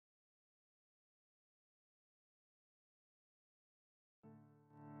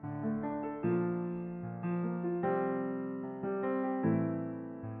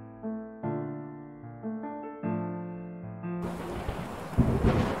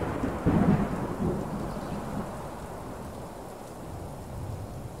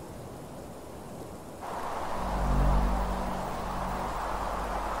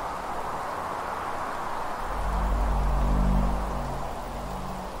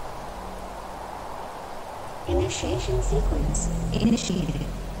Initiation sequence initiated.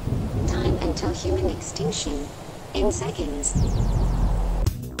 Time until human extinction in seconds.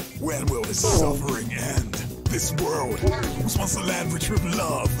 When will this suffering end? This world was once a land rich with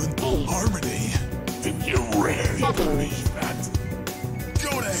love and harmony. Do you really believe that?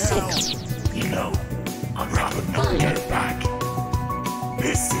 Go to hell! You know, I'd rather not go back.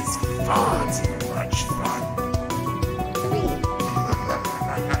 This is far too much fun. 3,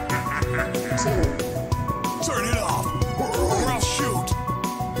 2, Turn it off, or I'll shoot!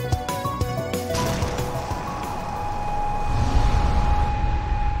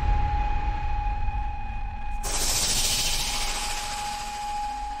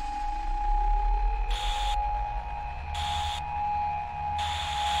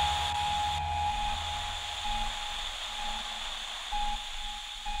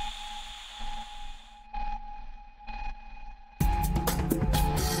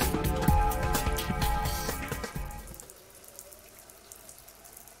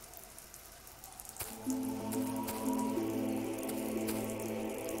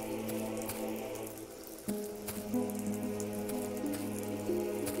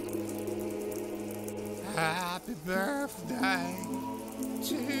 Happy birthday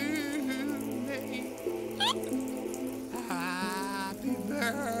to me. Happy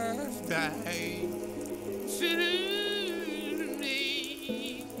birthday to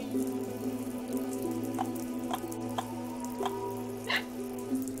me.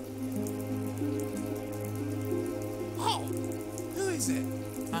 Oh, who is it?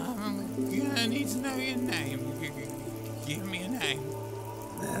 I'm gonna need to know your name. Give me a name.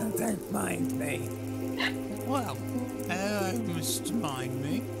 Don't mind me. Well, hello, Mr. Mind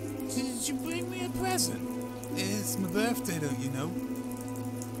Me. Did you bring me a present? It's my birthday, don't you know?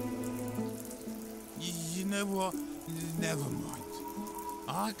 You know what? Never mind.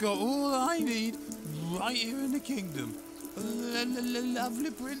 I got all I need right here in the kingdom.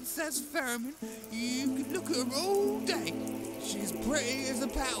 Lovely Princess Fairman. You can look at her all day. She's pretty as a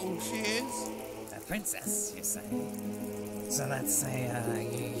petal, she is. A princess, you say? So that's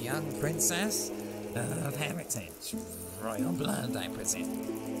a young princess of heritage. Royal blood, I presume.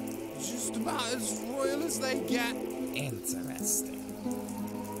 Just about as royal as they get. Interesting.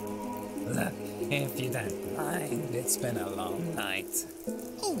 Look, if you don't mind, it's been a long night.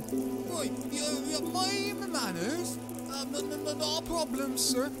 Oh, right, my manners? Not a problem,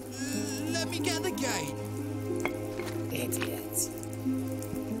 sir. Let me get the gate. Idiot.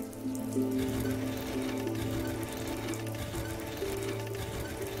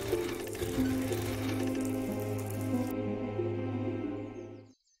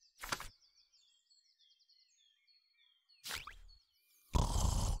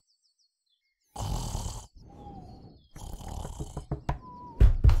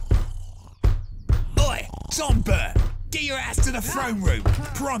 Oi, Songbird! Get your ass to the throne room,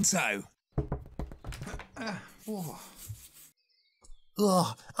 pronto!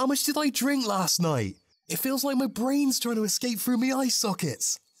 Ugh, how much did I drink last night? It feels like my brain's trying to escape through my eye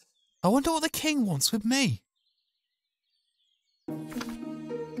sockets. I wonder what the king wants with me.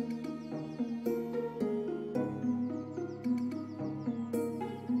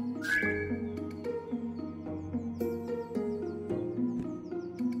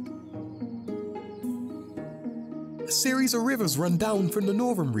 A series of rivers run down from the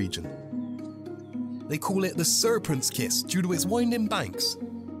northern region. They call it the Serpent's Kiss due to its winding banks.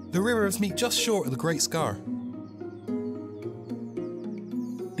 The rivers meet just short of the Great Scar.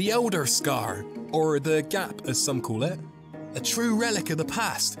 The Elder Scar, or the Gap as some call it, a true relic of the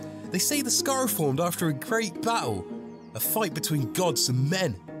past. They say the scar formed after a great battle, a fight between gods and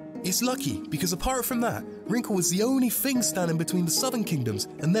men. It's lucky because apart from that, Wrinkle was the only thing standing between the southern kingdoms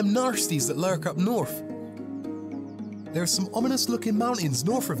and them narsties that lurk up north. There are some ominous looking mountains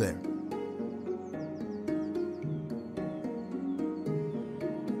north of there.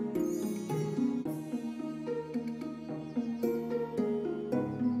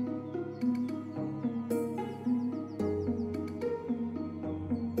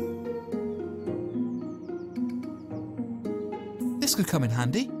 This could come in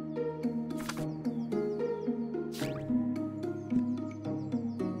handy.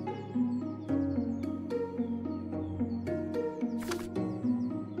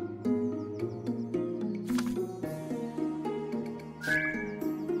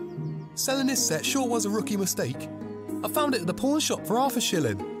 Selling this set sure was a rookie mistake. I found it at the pawn shop for half a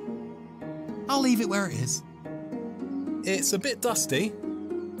shilling. I'll leave it where it is. It's a bit dusty.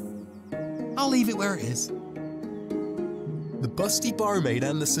 I'll leave it where it is. The busty barmaid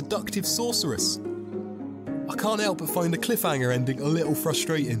and the seductive sorceress. I can't help but find the cliffhanger ending a little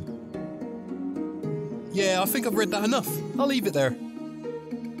frustrating. Yeah, I think I've read that enough. I'll leave it there.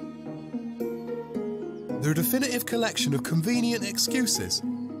 The Definitive Collection of Convenient Excuses,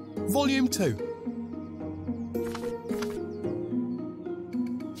 Volume 2.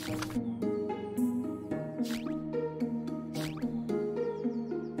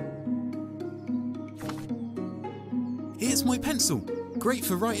 Here's my pencil. Great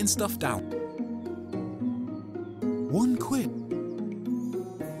for writing stuff down. 1 quid.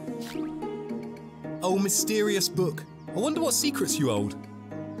 Oh, mysterious book. I wonder what secrets you hold.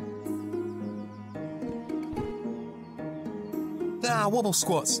 Ah, wobble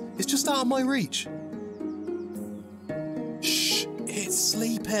squats. It's just out of my reach. Shh, it's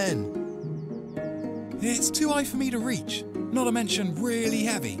sleeping. It's too high for me to reach. Not to mention really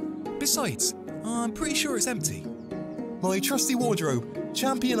heavy. Besides, I'm pretty sure it's empty. My trusty wardrobe,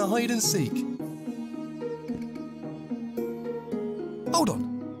 champion of hide and seek. Hold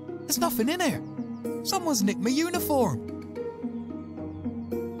on. There's nothing in here. Someone's nicked my uniform.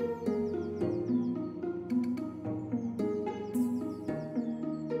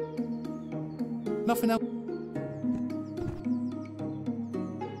 Nothing else.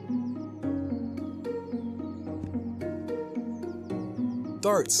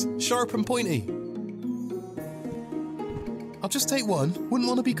 Darts, sharp and pointy. I'll just take one. Wouldn't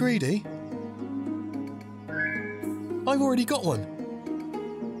want to be greedy. I've already got one.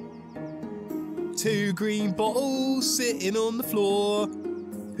 2 green bottles sitting on the floor.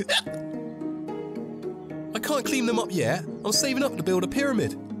 I can't clean them up yet. I'm saving up to build a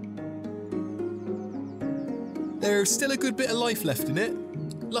pyramid. There's still a good bit of life left in it.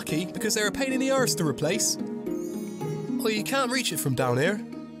 Lucky, because they're a pain in the arse to replace. Well, you can't reach it from down here.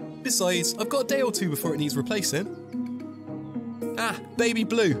 Besides, I've got a day or 2 before it needs replacing. Ah, baby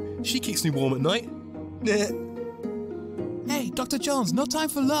Blue. She keeps me warm at night. Hey, Dr. Jones, no time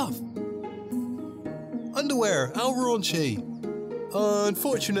for love. Underwear, how raunchy.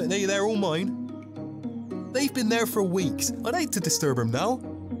 Unfortunately, they're all mine. They've been there for weeks. I'd hate to disturb them now.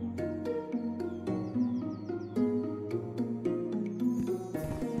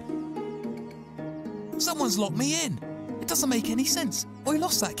 Someone's locked me in. It doesn't make any sense. I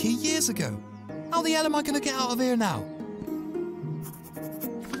lost that key years ago. How the hell am I going to get out of here now?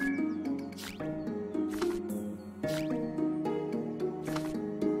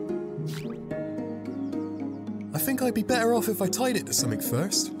 I think I'd be better off if I tied it to something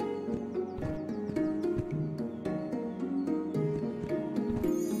first.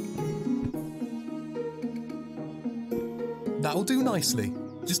 That'll do nicely.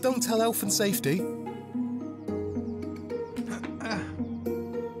 Just don't tell Health and Safety.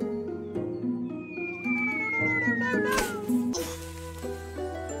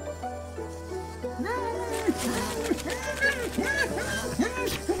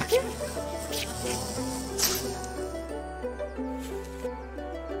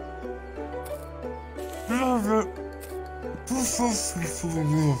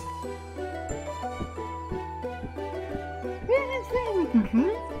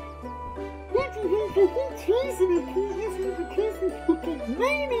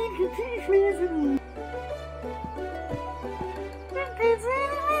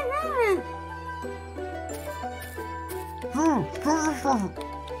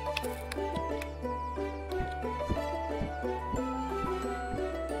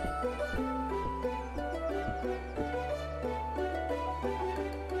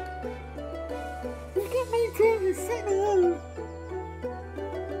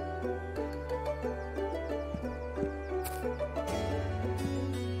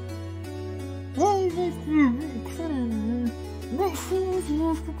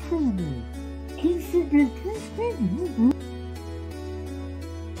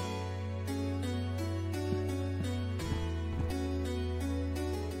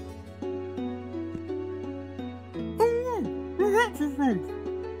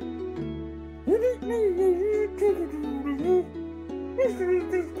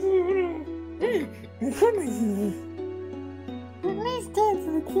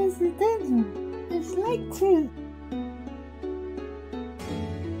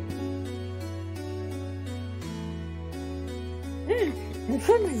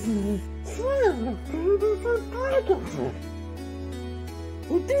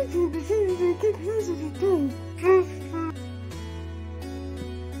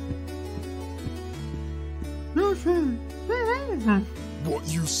 What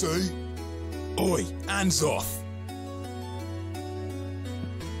you say? Oi, hands off!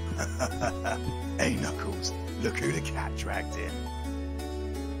 Hey Knuckles, look who the cat dragged in.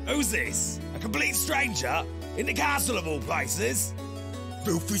 Who's this? A complete stranger? In the castle of all places?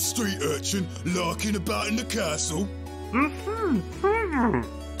 Filthy street urchin larking about in the castle.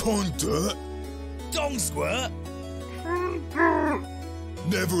 Pond dirt. Dong squirt.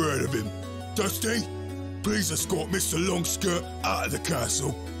 Never heard of him. Dusty, please escort Mr. Longskirt out of the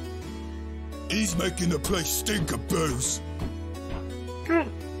castle. He's making the place stink of booze.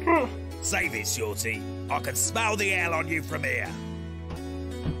 Save it, Shorty. I can smell the ale on you from here.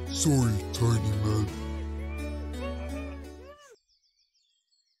 Sorry, tiny man.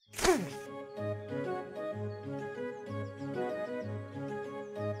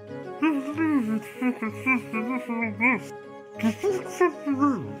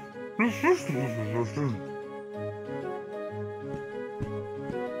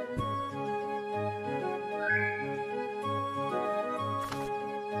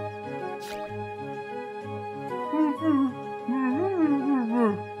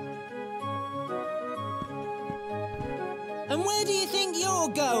 And where do you think you're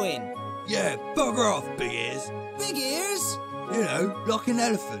going? Yeah, bugger off, big ears. Big ears? You know, like an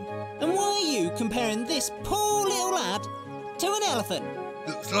elephant. And why are you comparing this poor little lad to an elephant?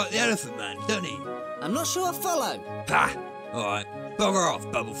 Looks like the elephant man, doesn't he? I'm not sure I follow. Pah! Alright, bugger off,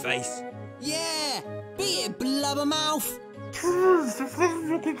 bubbleface. Yeah, beat it, blubbermouth.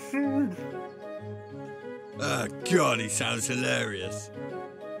 Oh, God, he sounds hilarious.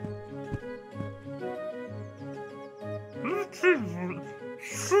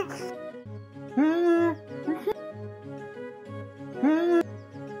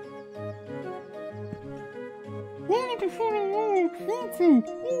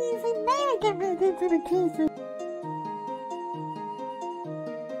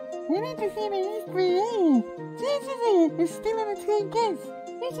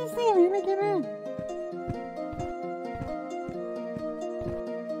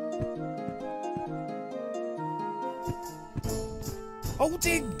 Oh,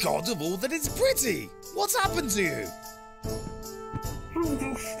 dear God of all that is pretty! What's happened to you?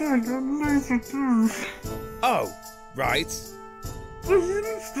 Oh, right.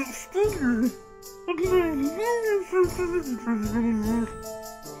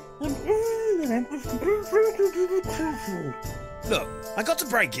 Look, I got to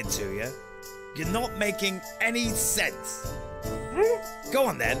break it to you. You're not making any sense. Go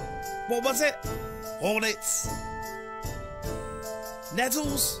on then. What was it? Hornets?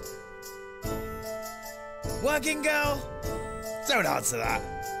 Nettles? Working girl? Don't answer that.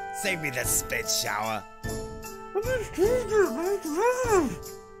 Save me the spit shower.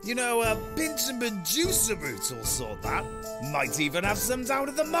 You know, a pinch and Medusa root will sort that. Might even have some down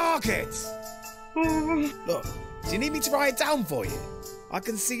at the market. Look, do you need me to write it down for you? I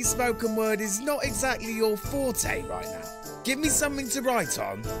can see spoken word is not exactly your forte right now. Give me something to write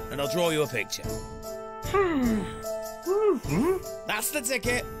on, and I'll draw you a picture. That's the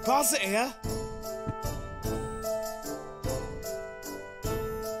ticket. Pass it here.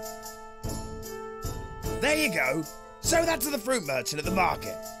 There you go. Show that to the fruit merchant at the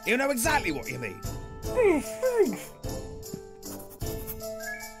market. He'll know exactly what you mean.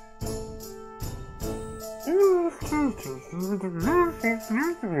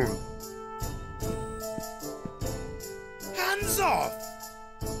 Hands off!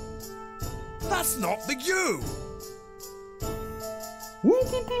 That's not the you!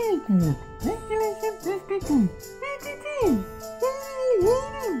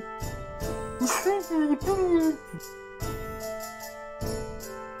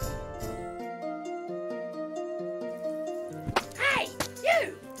 Hey, you!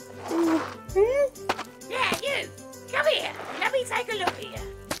 Yeah, you! Come here, let me take a look at you.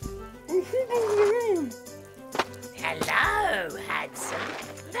 Hello, handsome.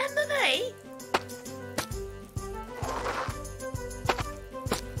 Remember me?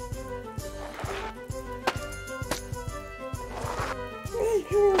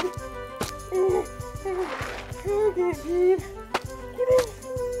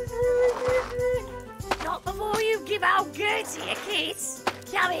 Not before you give old Gertie a kiss.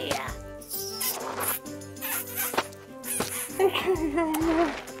 Come here.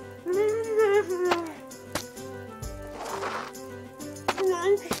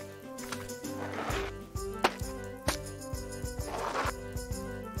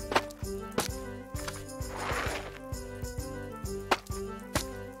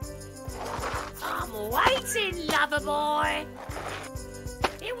 I'm waiting, lover boy.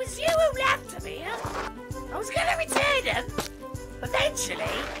 It was you who left them here. I was going to return them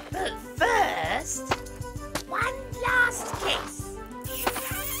eventually, but first, one last kiss.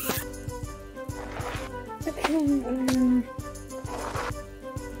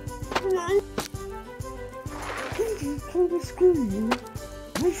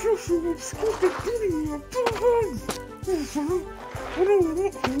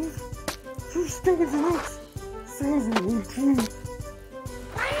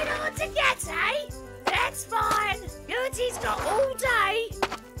 Playing hard to get, eh? That's fine. Gertie's got all day.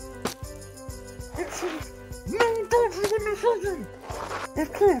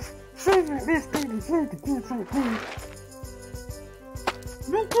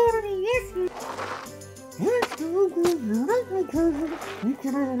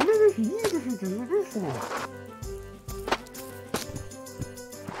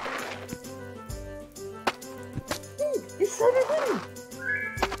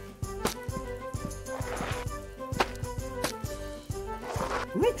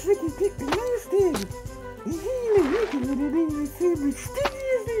 Looks like you picked the last egg. He's even making it in the same as sticky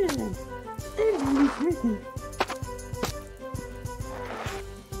as hell. And he's making.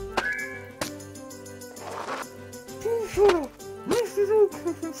 Too shut up. This is all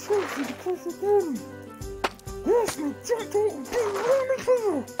different sources across the body. That's my jacked out and big rolling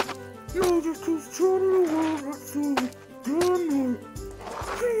cover. Now just keeps turning around that thing. Damn it.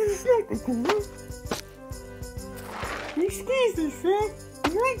 Please, not the cover. Excuse me, sir.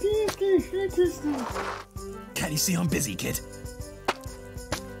 Can't you see I'm busy, kid?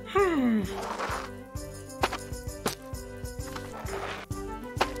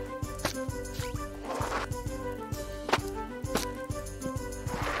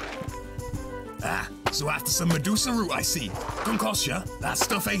 Ah, so after some Medusa root, I see. Gonna cost ya? That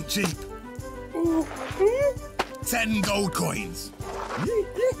stuff ain't cheap. 10 gold coins. You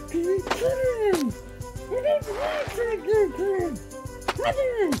got to be kidding me! You don't want to get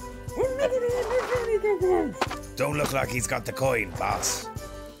Don't look like he's got the coin, boss.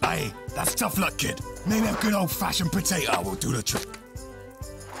 Aye, that's tough luck, kid. Maybe a good old-fashioned potato will do the trick.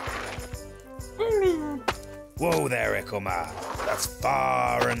 Whoa there, Ikoma. That's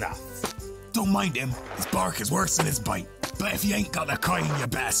far enough. Don't mind him. His bark is worse than his bite. But if you ain't got the coin, you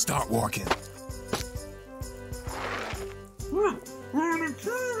better start walking.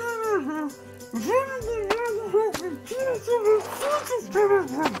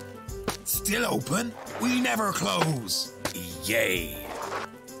 Still open? We never close. Yay.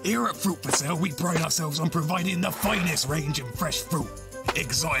 Here at Fruit for Sale, we pride ourselves on providing the finest range of fresh fruit,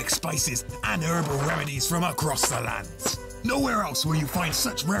 exotic spices, and herbal remedies from across the lands. Nowhere else will you find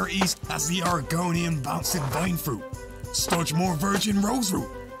such rarities as the Argonian bouncing vine fruit, Studgemore virgin rose root,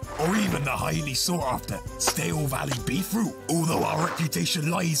 or even the highly sought after Stale Valley beef root. Although our reputation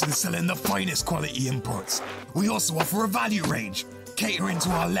lies in selling the finest quality imports, we also offer a value range, catering to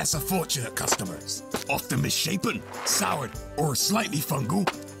our lesser fortunate customers. Often misshapen, soured, or slightly fungal,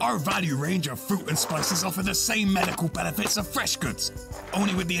 our value range of fruit and spices offer the same medical benefits of fresh goods,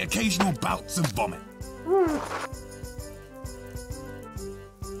 only with the occasional bouts of vomit.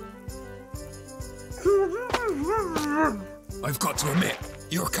 I've got to admit,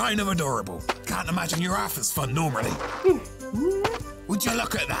 you're kind of adorable. Can't imagine you're half as fun normally. Would you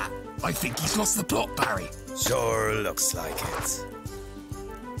look at that? I think he's lost the plot, Barry. Sure looks like it.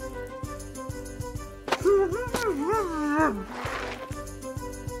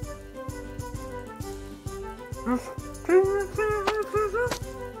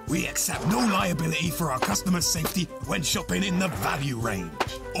 We accept no liability for our customers' safety when shopping in the value range.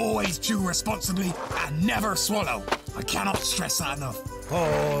 Always chew responsibly and never swallow. I cannot stress that enough.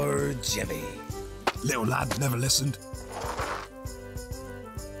 Poor Jimmy. Little lad never listened.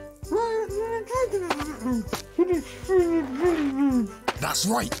 That's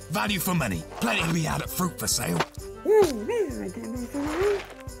right, value for money. Plenty to be had at Fruit for Sale.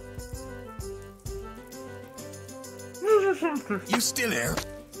 You still here?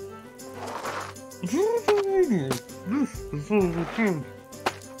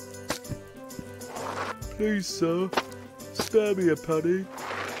 Please, sir, spare me a penny.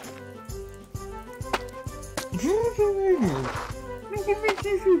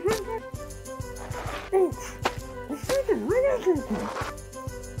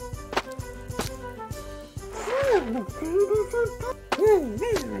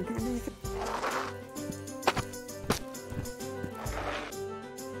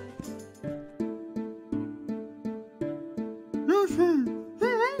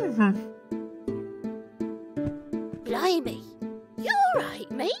 Blimey, you alright,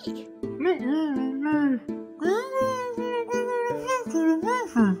 mate?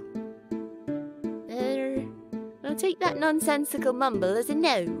 I'll take that nonsensical mumble as a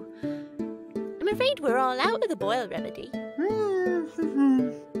no. I'm afraid we're all out of the boil remedy.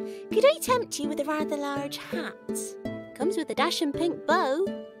 Could I tempt you with a rather large hat? Comes with a dashing pink bow.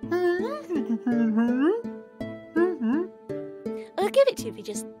 A give it to you for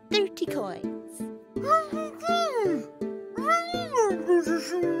just 30 coins.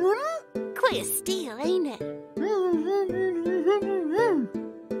 Quite a steal, ain't it?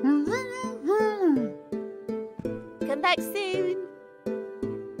 Come back soon.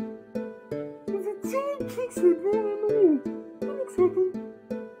 There's a giant pixel there on the wall. That looks happy.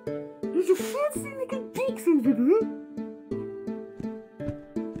 There's a fancy looking pigs over there.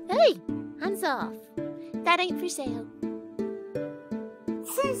 Hey, hands off. That ain't for sale.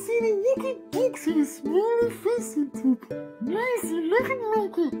 Fancy looking pigs with a smiley face on top. Nice looking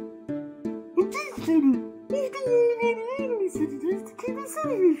like it. A big funny. He's the only man around the citizens to keep us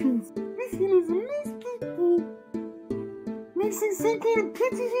celebrations. This one is a nice big boy. Mixing some kind of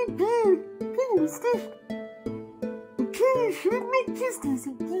pictures and bird. People stuff. The player should make distance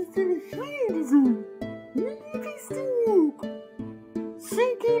and place to the fire design. Maybe they still walk.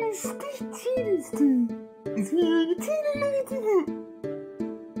 Some kind of stiff cheating style. It's wearing a tiny little to that.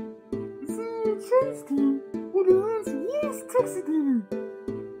 It's a chance team with a last year's taxidermy.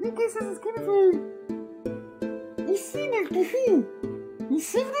 I guess this is kind of fun. You've seen it before. You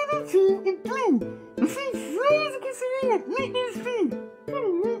shift it into and blue. The thing flies against the air at lightning speed. Kind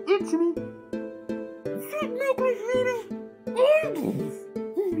of neat, actually. That look like little eyeballs.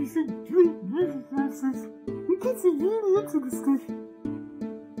 Give me some great movie glasses. You get so really into the stuff.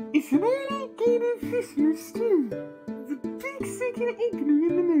 It's an alligator fish in a stew. With a big circular opening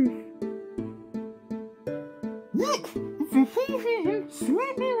in the mouth. Look! It's a favorite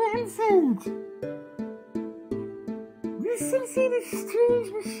slightly rotten sandwich. There's some sort of strange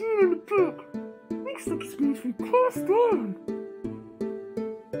machine in the back. Looks like it's made from cast iron.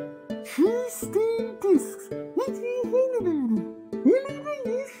 3 steel discs. What's the handle on it? What are they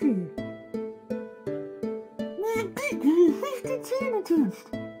used for? There's a big one with 50 channel test.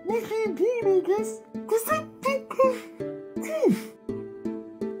 Must be a bean, I guess. Does that big teeth?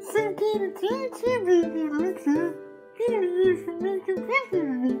 Some kind of clear chamber in there looks like. Probably used for making coffee or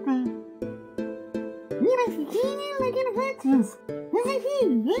anything. What a convenient looking hot test. What's it here?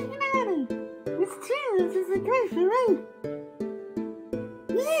 Hanging on it. It's true, this is a great right?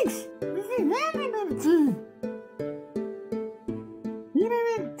 Yes! This is happening on the team! You know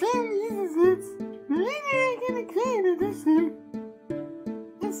what Tom uses it? Whenever I get a card of this thing,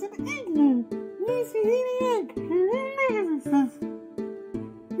 it's an eggnog. Nice and heaty egg for one and stuff.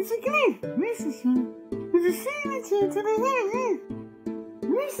 It's a great recipe. There's a signature to the whole.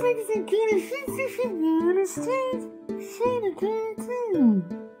 Looks like some kind of fancy figure on a strange, shiny kind too.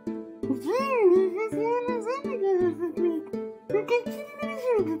 Apparently, this one is alligators this week. We can keep it in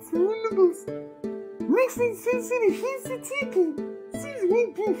the it's on the bus. Looks like some sort of fancy ticket. Seems way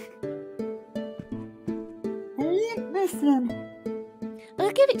gift. Yeah, this one.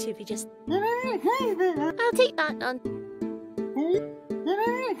 I'll give it to you for just... I'll take that on.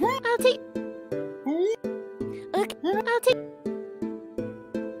 I'll take... Okay, I'll take...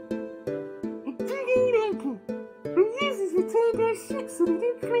 A big old apple. The users were told by shit so they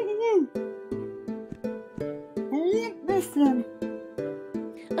didn't play it out. Yeah, this one.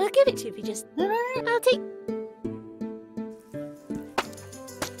 I'll give it to you for just... I'll take...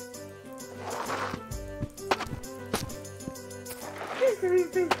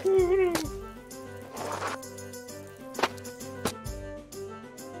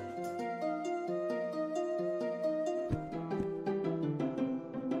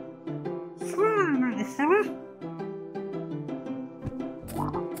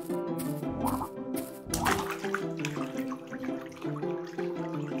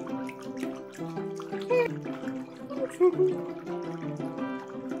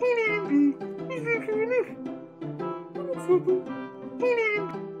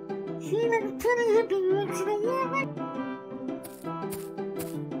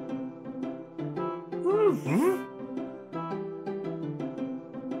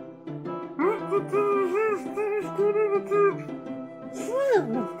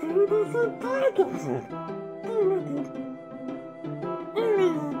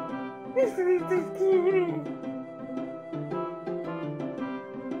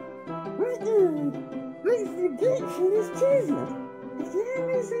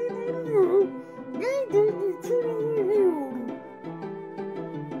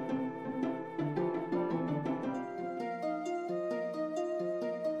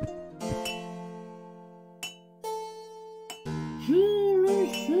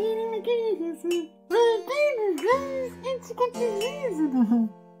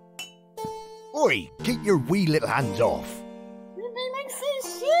 Oi, keep your wee little hands off.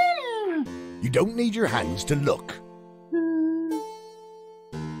 You don't need your hands to look.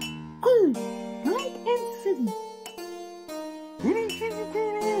 Good. Bright and city. When I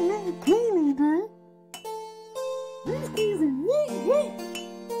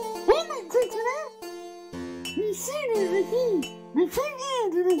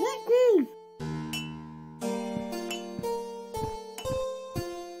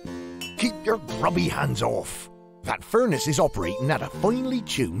Keep your grubby hands off. That furnace is operating at a finely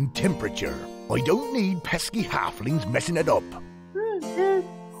tuned temperature. I don't need pesky halflings messing it up.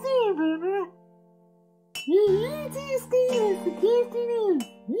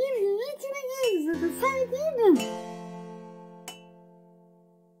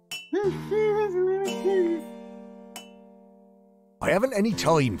 I haven't any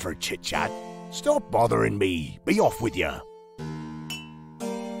time for chit-chat. Stop bothering me. Be off with you.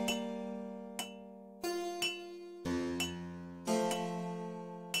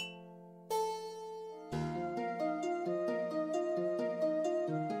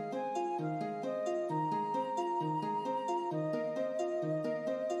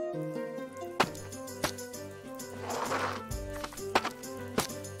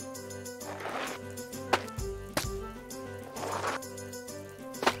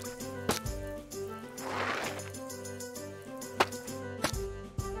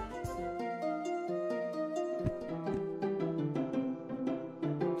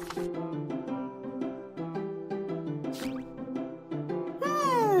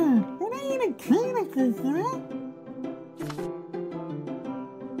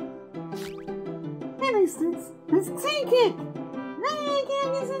 For instance, let's take it. Now again,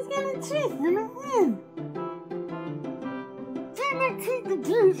 this has got a tooth in the head. Do not take the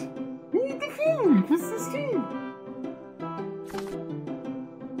juice. Eat the food, because the steam.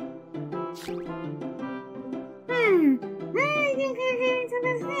 Now you can go into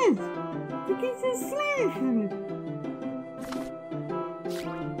the head to get some slime from it.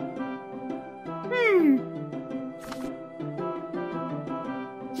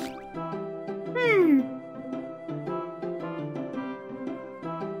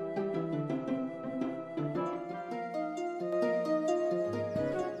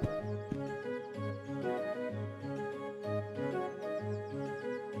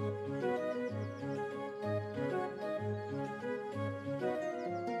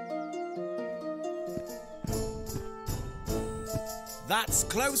 That's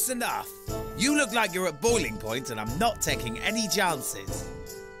close enough. You look like you're at boiling point and I'm not taking any chances.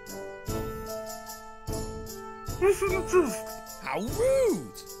 How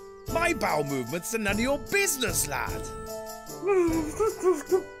rude! My bowel movements are none of your business, lad.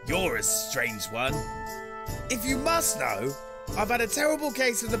 You're a strange one. If you must know, I've had a terrible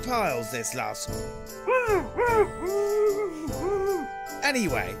case of the piles this last...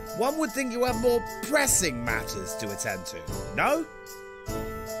 Anyway, one would think you have more pressing matters to attend to, no?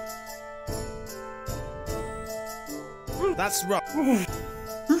 That's right.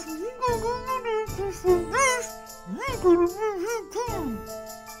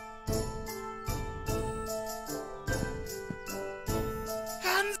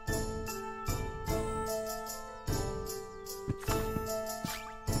 Hands.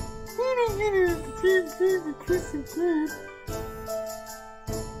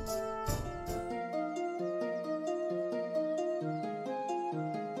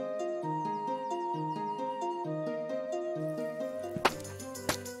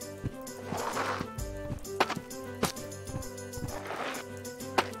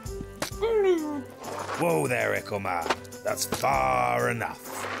 Whoa there, Echo Man. That's far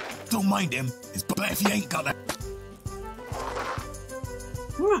enough. Don't mind him. It's better if he ain't got that.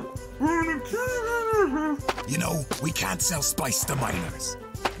 You know, we can't sell spice to minors.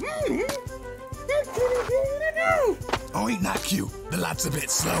 Oh, ain't that cute? The lad's a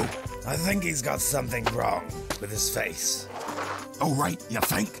bit slow. I think he's got something wrong with his face. Oh, right, you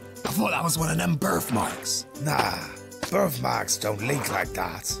think? I thought that was one of them birthmarks. Nah, birthmarks don't leak like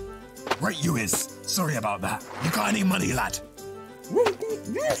that. Right you is. Sorry about that. You got any money, lad?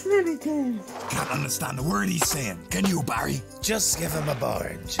 Can't understand a word he's saying. Can you, Barry? Just give him a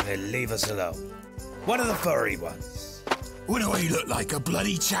orange and he'll leave us alone. One of the furry ones. What do I look like, a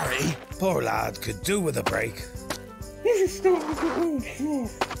bloody charity? Poor lad could do with a break. This is starting to get old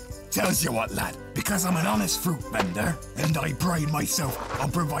stuff. Tells you what, lad, because I'm an honest fruit vendor, and I pride myself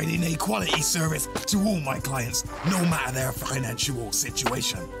on providing a quality service to all my clients, no matter their financial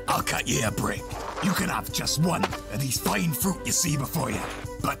situation. I'll cut you a break. You can have just one of these fine fruit you see before you,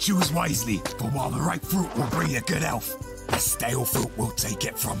 but choose wisely, for while the ripe fruit will bring you good health, the stale fruit will take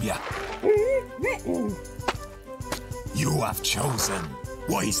it from you. You have chosen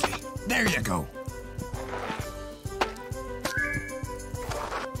wisely. There you go.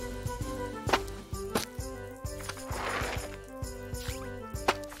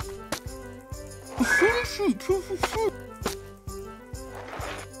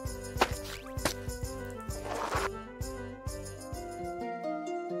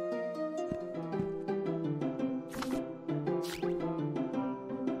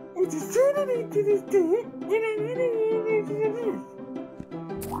 just turning into this dirt, and I'm into this.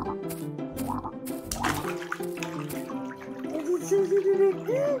 And it turns into that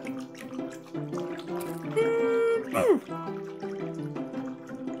dirt.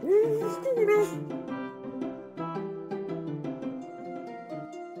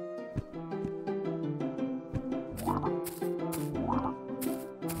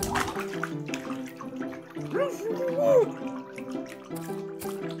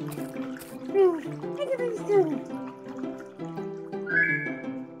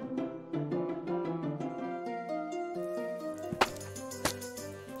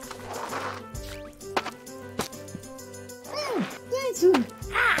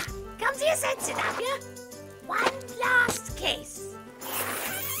 Ah, come to your senses, have you? One last kiss.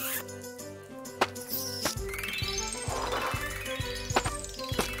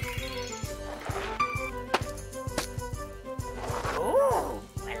 Oh,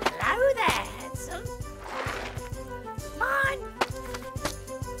 well, hello there, handsome. Mine.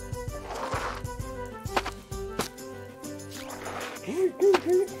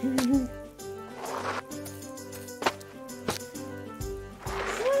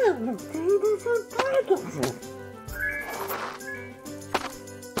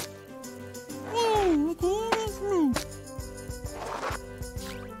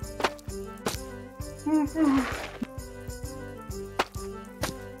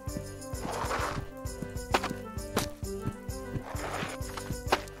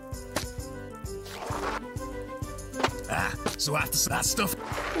 So after that stuff,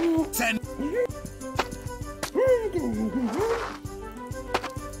 10.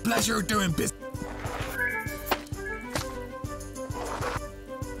 Pleasure doing business.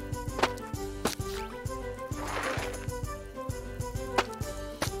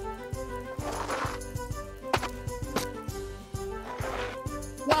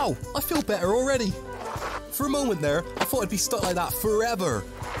 Wow, I feel better already. For a moment there, I thought I'd be stuck like that forever.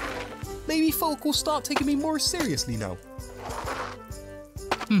 Maybe folk will start taking me more seriously now.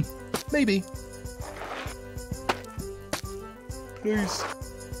 Maybe. Please.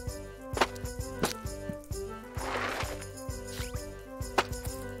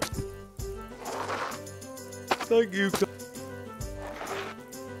 Thank you.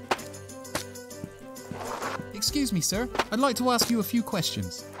 Excuse me, sir. I'd like to ask you a few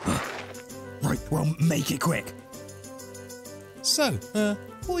questions. Right, well, make it quick. So,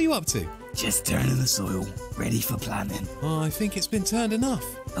 what are you up to? Just turning the soil, ready for planting. I think it's been turned enough.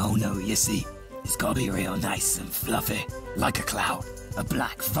 Oh no, you see, it's gotta be real nice and fluffy, like a cloud. A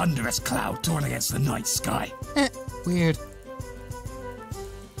black, thunderous cloud torn against the night sky. Weird.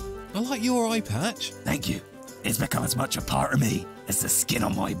 I like your eye patch. Thank you. It's become as much a part of me as the skin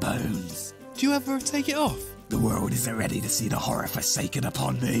on my bones. Do you ever take it off? The world isn't ready to see the horror forsaken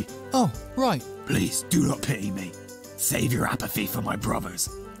upon me. Oh, right. Please, do not pity me. Save your apathy for my brothers.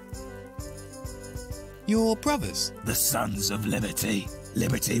 Your brothers? The Sons of Liberty.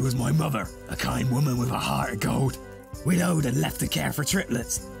 Liberty was my mother, a kind woman with a heart of gold. Widowed and left to care for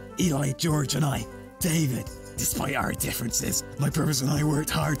triplets. Eli, George and I. David. Despite our differences, my brothers and I worked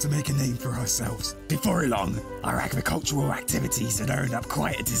hard to make a name for ourselves. Before long, our agricultural activities had earned up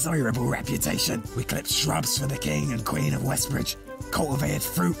quite a desirable reputation. We clipped shrubs for the King and Queen of Westbridge, cultivated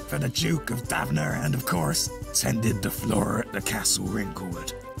fruit for the Duke of Davner, and of course, tended the flora at the Castle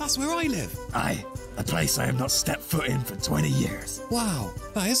Wrinklewood. That's where I live. Aye, a place I have not stepped foot in for 20 years. Wow,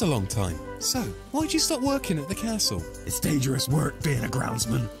 that is a long time. So, why'd you stop working at the castle? It's dangerous work being a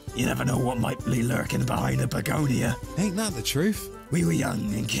groundsman. You never know what might be lurking behind a begonia. Ain't that the truth? We were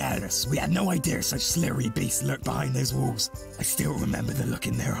young and careless. We had no idea such slippery beasts lurked behind those walls. I still remember the look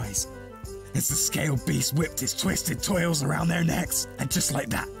in their eyes. As the scaled beast whipped his twisted toils around their necks, and just like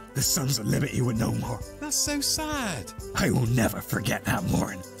that, the Sons of Liberty were no more. That's so sad. I will never forget that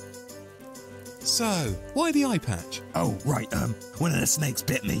morning. So, why the eye patch? Oh, right, one of the snakes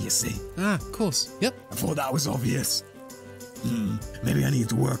bit me, you see. Ah, of course, yep. I thought that was obvious. Maybe I need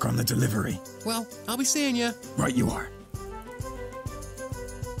to work on the delivery. Well, I'll be seeing you. Right you are.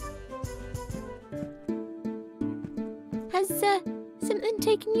 Has, something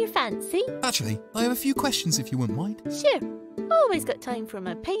taken your fancy? Actually, I have a few questions if you wouldn't mind. Sure. Always got time for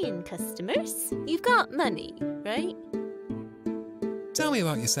my paying customers. You've got money, right? Tell me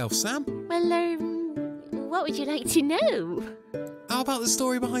about yourself, Sam. Well, what would you like to know? How about the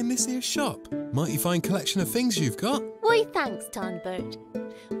story behind this here shop? Mighty fine collection of things you've got. Why, thanks, Tonbird.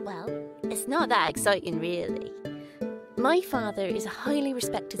 Well, it's not that exciting, really. My father is a highly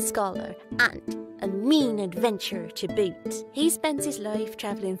respected scholar and A mean adventurer to boot. He spends his life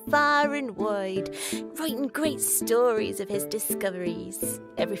travelling far and wide, writing great stories of his discoveries.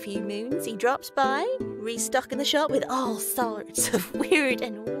 Every few moons he drops by, restocking the shop with all sorts of weird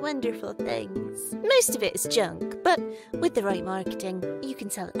and wonderful things. Most of it is junk, but with the right marketing, you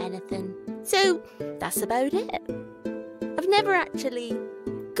can sell anything. So that's about it. I've never actually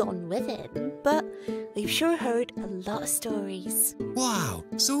gone with him, but we've sure heard a lot of stories. Wow,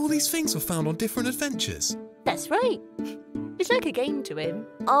 so all these things were found on different adventures? That's right. It's like a game to him.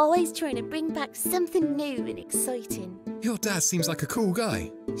 Always trying to bring back something new and exciting. Your dad seems like a cool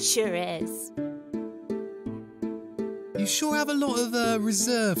guy. Sure is. You sure have a lot of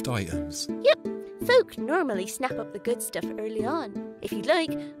reserved items. Yep. Folk normally snap up the good stuff early on. If you'd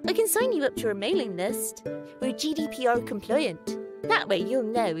like, I can sign you up to our mailing list. We're GDPR compliant. That way you'll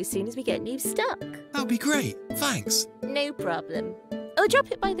know as soon as we get new stock. That'd be great. Thanks. No problem. I'll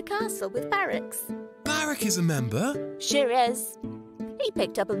drop it by the castle with Barracks. Barrack is a member? Sure is. He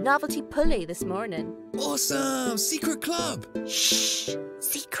picked up a novelty pulley this morning. Awesome! Secret club! Shh!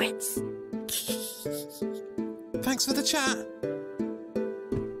 Secrets. Thanks for the chat.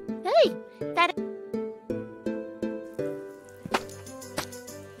 Hey! That...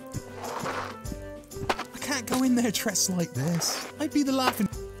 I can't go in there dressed like this. I'd be the laughing...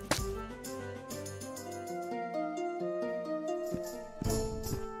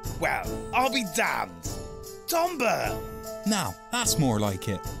 Well, I'll be damned. Tomber! Now, that's more like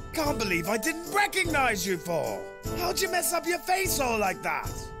it. Can't believe I didn't recognise you for. How'd you mess up your face all like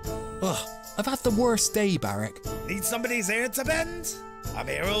that? Ugh, I've had the worst day, Barrack. Need somebody's ear to bend? I'm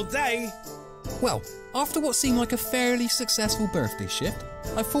here all day. Well, after what seemed like a fairly successful birthday shift,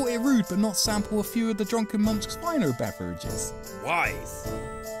 I thought it rude but not sample a few of the drunken monk's finer beverages. Wise.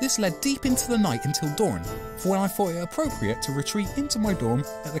 This led deep into the night until dawn, for when I thought it appropriate to retreat into my dorm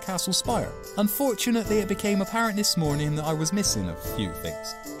at the castle spire. Unfortunately, it became apparent this morning that I was missing a few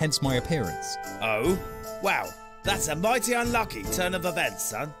things, hence my appearance. Oh? Well, that's a mighty unlucky turn of events,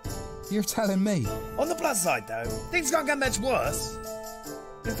 son. You're telling me? On the plus side, though, things can't get much worse.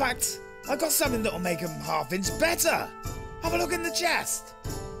 In fact, I got something that'll make them half-inch better. Have a look in the chest.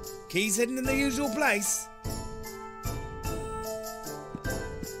 Keys hidden in the usual place.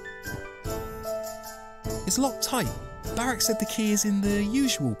 It's locked tight. Barrack said the key is in the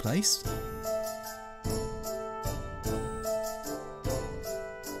usual place.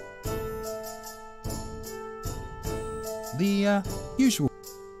 The usual.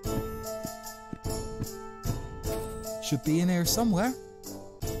 Should be in here somewhere.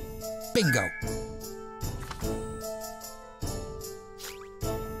 Bingo!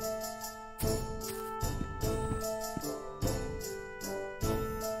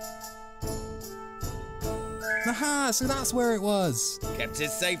 Aha, so that's where it was. Kept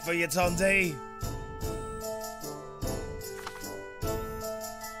it safe for you, Tondi.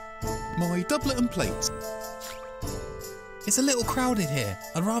 My doublet and plate. It's a little crowded here.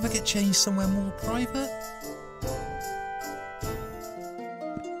 I'd rather get changed somewhere more private.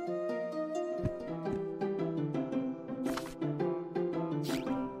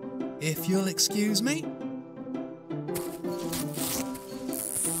 If you'll excuse me.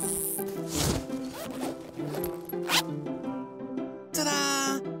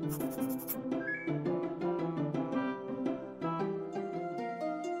 Ta-da!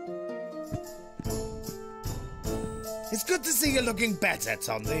 It's good to see you looking better,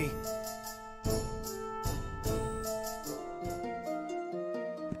 Tondi.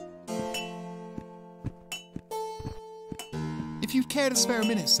 If you'd care to spare a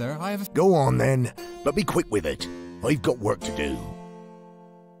minute, sir, I have a... Go on then, but be quick with it. I've got work to do.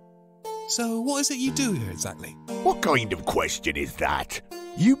 So, what is it you do here exactly? What kind of question is that?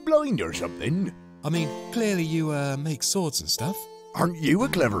 You blind or something? I mean, clearly you, make swords and stuff. Aren't you a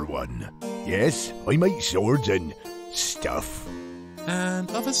clever one? Yes, I make swords and stuff.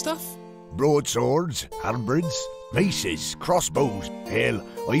 And other stuff? Broadswords, halberds, maces, crossbows. Hell,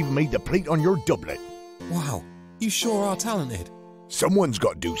 I even made the plate on your doublet. Wow, you sure are talented. Someone's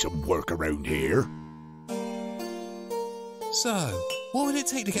got to do some work around here. So, what would it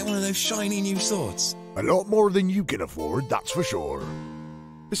take to get one of those shiny new swords? A lot more than you can afford, that's for sure.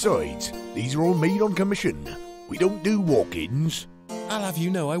 Besides, these are all made on commission. We don't do walk-ins. I'll have you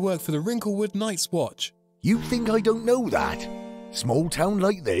know I work for the Wrinklewood Night's Watch. You think I don't know that? Small town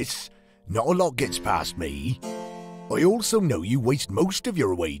like this, not a lot gets past me. I also know you waste most of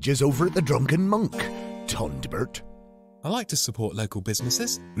your wages over at the Drunken Monk, Tondbert. I like to support local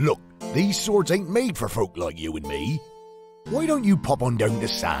businesses. Look, these swords ain't made for folk like you and me. Why don't you pop on down to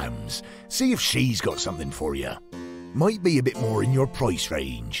Sam's, see if she's got something for you. Might be a bit more in your price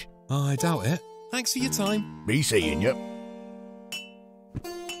range. I doubt it. Thanks for your time. Be seeing you.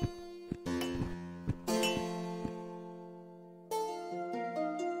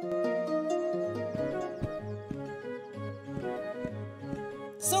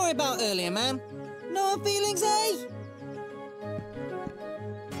 Sorry about earlier, man. No hard feelings, eh?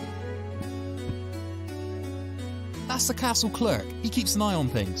 That's the castle clerk. He keeps an eye on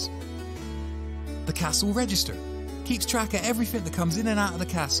things. The castle register keeps track of everything that comes in and out of the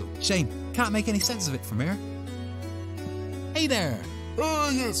castle. Shame, can't make any sense of it from here. Hey there. Ah,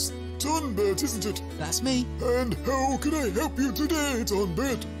 yes. Tonbert, isn't it? That's me. And how can I help you today,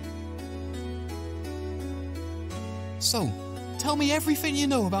 Tonbert? So, tell me everything you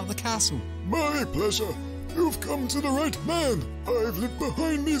know about the castle. My pleasure. You've come to the right man. I've lived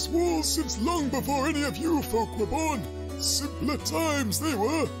behind these walls since long before any of you folk were born. Simpler times they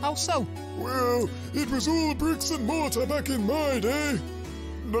were. How so? Well, it was all bricks and mortar back in my day.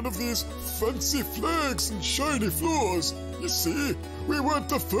 None of these fancy flags and shiny floors. You see, we weren't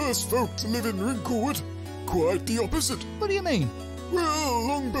the first folk to live in Wrinklewood. Quite the opposite. What do you mean? Well,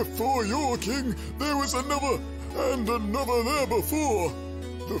 long before your king, there was another, and another there before.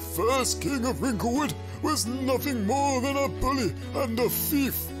 The first king of Wrinklewood was nothing more than a bully and a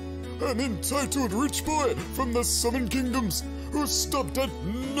thief. An entitled rich boy from the Seven Kingdoms who stopped at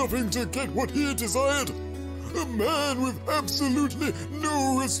nothing to get what he desired. A man with absolutely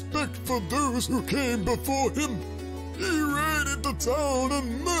no respect for those who came before him. He raided the town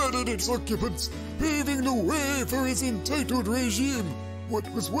and murdered its occupants, paving the way for his entitled regime.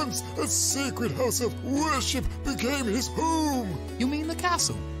 What was once a sacred house of worship became his home. You mean the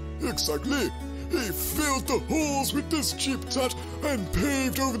castle? Exactly. He filled the halls with this cheap tat and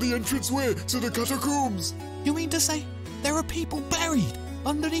paved over the entranceway to the catacombs. You mean to say there are people buried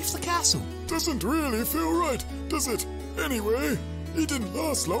underneath the castle? Doesn't really feel right, does it? Anyway, he didn't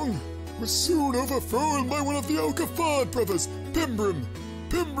last long. Was soon overthrown by one of the Alcafard brothers, Pembrim.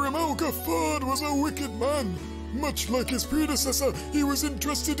 Pembrim Alcafard was a wicked man. Much like his predecessor, he was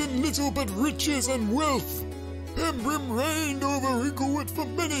interested in little but riches and wealth. Pembrim reigned over Wrinklewood for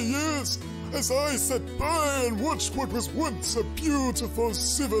many years, as I sat by and watched what was once a beautiful,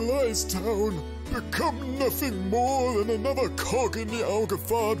 civilized town become nothing more than another cog in the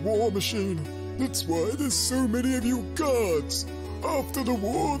Alcafard war machine. That's why there's so many of you guards. After the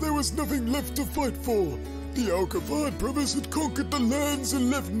war, there was nothing left to fight for. The Alcafard brothers had conquered the lands and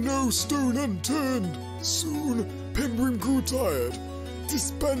left no stone unturned. Soon, Pembrim grew tired,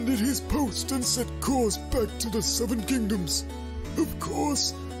 disbanded his post and set course back to the Seven Kingdoms. Of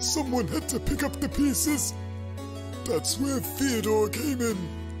course, someone had to pick up the pieces. That's where Theodore came in.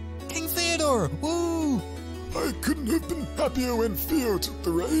 King Theodore! Woo! I couldn't have been happier when Theo took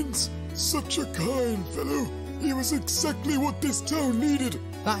the reins. Such a kind fellow. He was exactly what this town needed.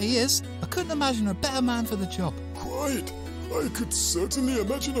 That he is. I couldn't imagine a better man for the job. Quite. I could certainly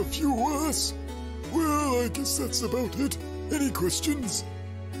imagine a few worse. Well, I guess that's about it. Any questions?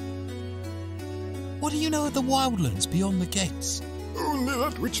 What do you know of the wildlands beyond the gates? Only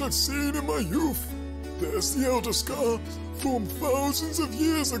that which I've seen in my youth. There's the Elder Scar, formed thousands of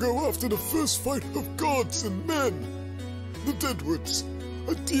years ago after the first fight of gods and men. The Deadwoods,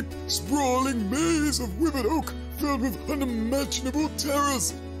 a deep, sprawling maze of withered oak filled with unimaginable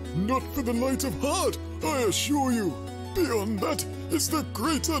terrors. Not for the light of heart, I assure you. Beyond that is the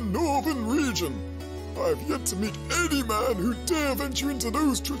greater northern region. I've yet to meet any man who dare venture into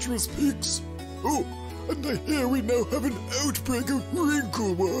those treacherous peaks. Oh, and I hear we now have an outbreak of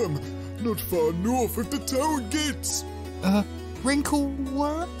wrinkleworm, not far north of the town gates.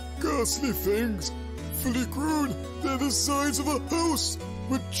 Wrinkleworm? Ghastly things. Fully grown, they're the size of a house,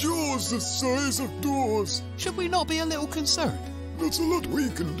 with jaws the size of doors. Should we not be a little concerned? Not a lot we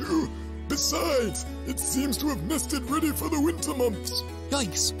can do. Besides, it seems to have nested ready for the winter months.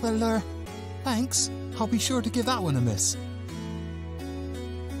 Yikes. Well, thanks. I'll be sure to give that one a miss.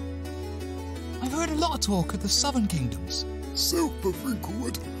 I've heard a lot of talk of the Southern Kingdoms. South of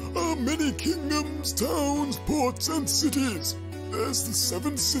Wrinklewood are many kingdoms, towns, ports and cities. There's the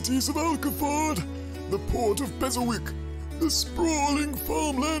 7 cities of Alcafard, the port of Bezelwick, the sprawling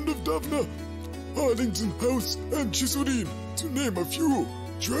farmland of Davna, Ardington House and Chisoline, to name a few.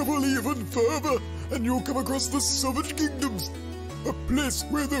 Travel even further and you'll come across the Southern Kingdoms, a place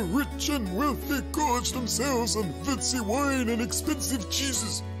where the rich and wealthy gorge themselves on fancy wine and expensive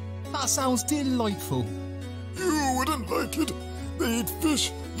cheeses. That sounds delightful. You wouldn't like it. They eat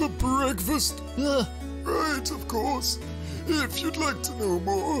fish for breakfast. Ugh. Right, of course. If you'd like to know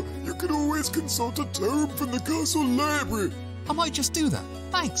more, you can always consult a tome from the castle library. I might just do that.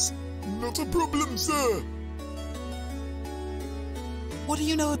 Thanks. Not a problem, sir. What do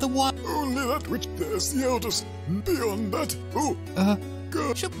you know of the wild? Only that which dares the elders. Beyond that, God.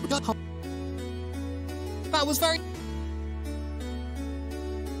 That was very...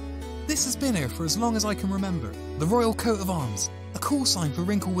 This has been here for as long as I can remember. The Royal Coat of Arms, a call sign for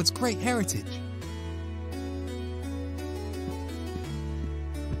Wrinklewood's great heritage.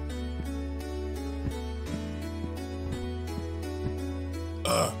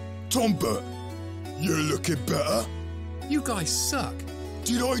 Tombert, you're looking better. You guys suck.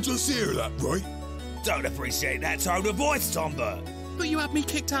 Did I just hear that right? Don't appreciate that tone of voice, Tombert. But you had me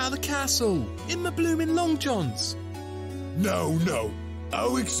kicked out of the castle, in my blooming long johns. No.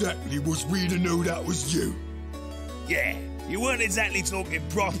 How exactly was we to know that was you? Yeah, you weren't exactly talking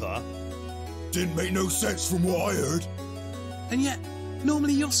proper. Didn't make no sense from what I heard. And yet,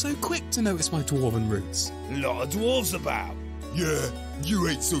 normally you're so quick to notice my dwarven roots. A lot of dwarves about. Yeah, you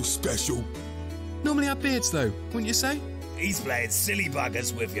ain't so special. Normally have beards though, wouldn't you say? He's playing silly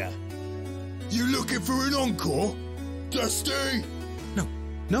buggers with you. You looking for an encore? Dusty? No,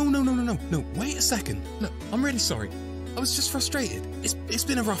 wait a second. Look, I'm really sorry. I was just frustrated. It's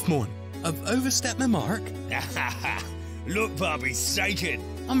been a rough morning. I've overstepped my mark. Look, Bobby's shaking.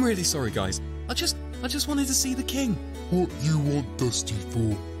 I'm really sorry, guys. I just wanted to see the king. What you want Dusty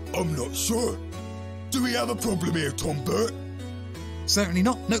for? I'm not sure. Do we have a problem here, Tombert? Certainly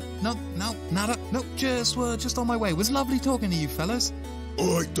not. No, nada. No, just on my way. It was lovely talking to you, fellas.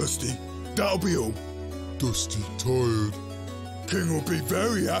 All right, Dusty. That'll be all. Dusty tired. King will be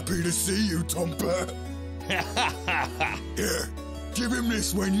very happy to see you, Tombert. Here, give him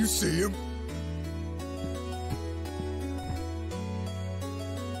this when you see him.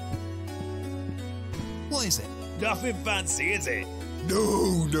 What is it? Nothing fancy, is it?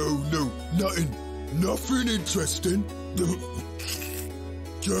 No. Nothing interesting.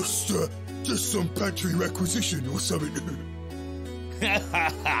 Just some pantry requisition or something.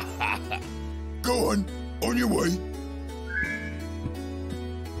 Go on your way.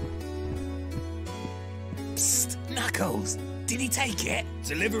 Psst, Knuckles, did he take it?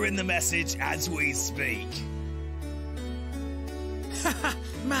 Delivering the message as we speak.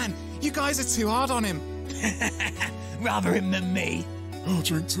 Man, you guys are too hard on him. Rather him than me. I'll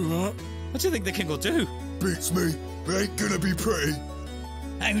drink to that. What do you think the king will do? Beats me. Ain't gonna be pretty.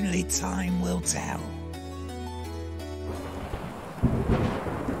 Only time will tell.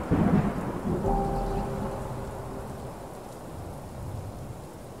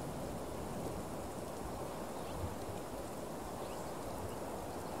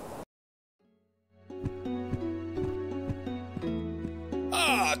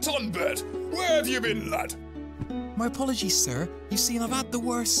 Tombert, where have you been, lad? My apologies, sir. You see, I've had the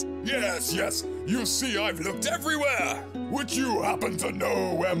worst... Yes. You see, I've looked everywhere. Would you happen to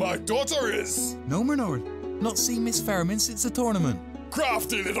know where my daughter is? No, my lord. Not seen Miss Fairman since the tournament.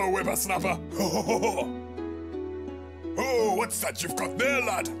 Crafty little whippersnapper. Oh, what's that you've got there,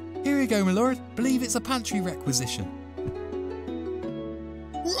 lad? Here you go, my lord. Believe it's a pantry requisition.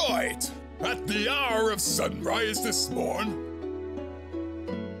 Right. At the hour of sunrise this morn.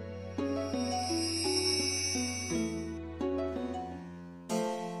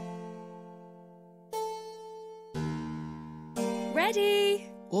 Ready?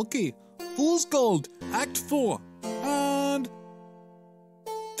 Okay, Fool's Gold, Act 4. And...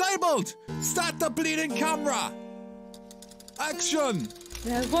 Tybalt, start the bleeding camera! Action!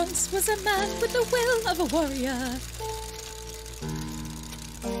 There once was a man with the will of a warrior.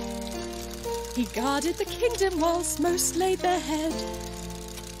 He guarded the kingdom whilst most laid their head.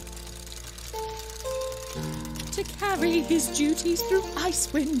 To carry his duties through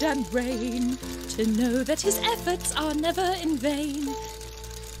ice, wind and rain. To know that his efforts are never in vain.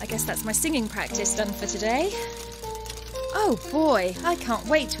 I guess that's my singing practice done for today. Oh boy, I can't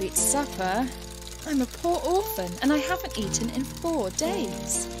wait to eat supper. I'm a poor orphan and I haven't eaten in 4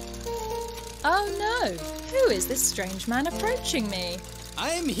 days. Oh no, who is this strange man approaching me?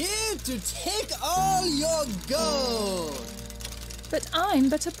 I'm here to take all your gold. But I'm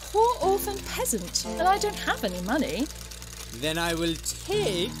but a poor orphan peasant and I don't have any money. Then I will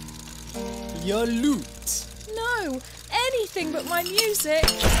take your loot. No, anything but my music.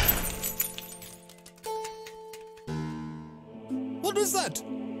 What is that?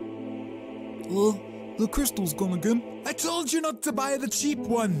 Oh, the crystal's gone again. I told you not to buy the cheap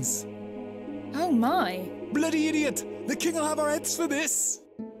ones. Oh my. Bloody idiot! The king will have our heads for this.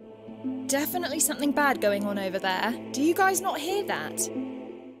 Definitely something bad going on over there. Do you guys not hear that?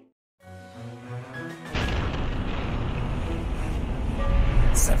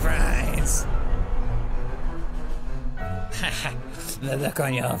 Surprise! The look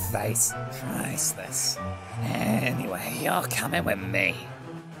on your face, priceless. Anyway, you're coming with me.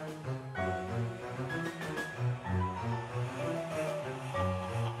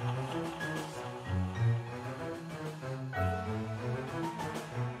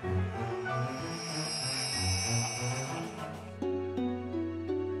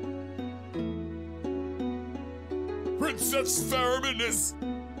 Princess Theremin is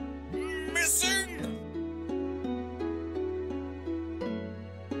missing.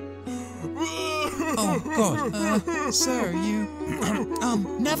 Oh, God. Sir, you...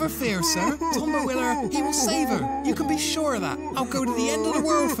 never fear, sir. Tomba Willer, he will save her. You can be sure of that. I'll go to the end of the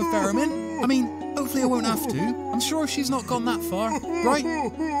world for Theremin. I mean, hopefully I won't have to. I'm sure she's not gone that far, right?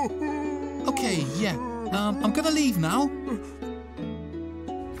 Okay, yeah. I'm gonna leave now.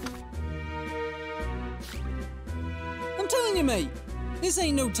 I'm telling you, mate, this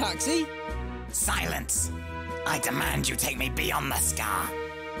ain't no taxi. Silence! I demand you take me beyond the scar.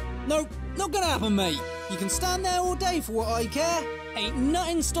 Nope, not gonna happen, mate. You can stand there all day for what I care. Ain't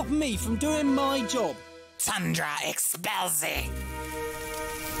nothing stopping me from doing my job. Tundra Expelsi!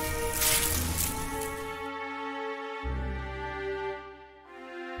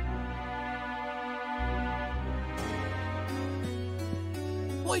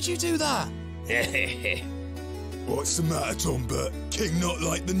 Why'd you do that? What's the matter, Tomba? King not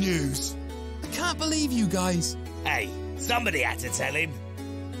like the news? I can't believe you guys. Hey, somebody had to tell him.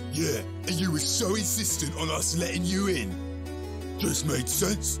 Yeah, and you were so insistent on us letting you in. Just made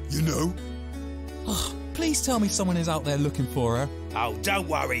sense, you know. Oh, please tell me someone is out there looking for her. Oh, don't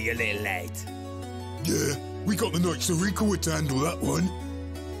worry, you little lad. Yeah, we got the Knights of Wrinklewood to handle that one.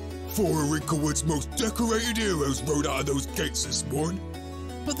 4 of Wrinklewood's most decorated heroes rode out of those gates this morning.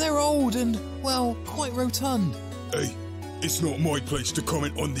 But they're old and, well, quite rotund. Hey, it's not my place to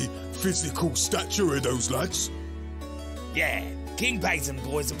comment on the physical stature of those lads. Yeah, King pays them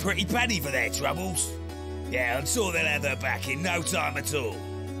boys a pretty penny for their troubles. Yeah, I'm sure they'll have her back in no time at all.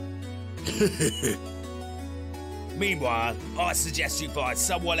 Meanwhile, I suggest you find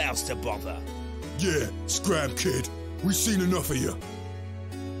someone else to bother. Yeah, scram kid. We've seen enough of you.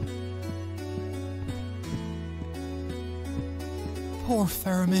 Poor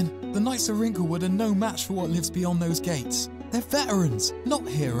Theremin. The Knights of Wrinklewood are no match for what lives beyond those gates. They're veterans, not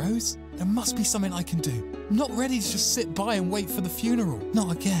heroes. There must be something I can do. I'm not ready to just sit by and wait for the funeral.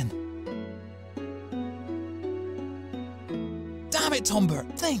 Not again. Damn it, Tomba!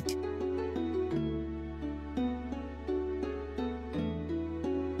 Think!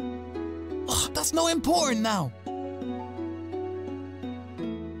 Oh, that's not important now!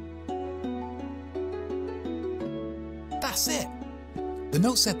 That's it! The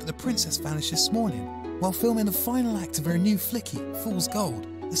note said that the princess vanished this morning while filming the final act of her new flicky, Fool's Gold.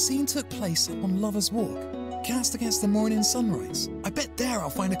 The scene took place on Lover's Walk, cast against the morning sunrise. I bet there I'll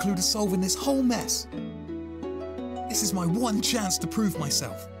find a clue to solving this whole mess. This is my one chance to prove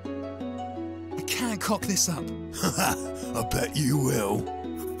myself. I can't cock this up. I bet you will.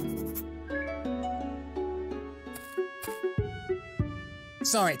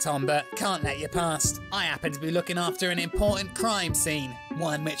 Sorry, Tom, but can't let you past. I happen to be looking after an important crime scene,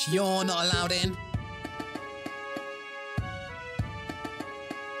 one which you're not allowed in.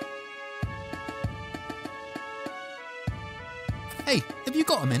 Hey, have you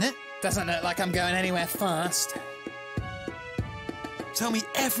got a minute? Doesn't look like I'm going anywhere fast. Tell me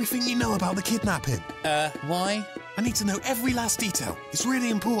everything you know about the kidnapping. Why? I need to know every last detail. It's really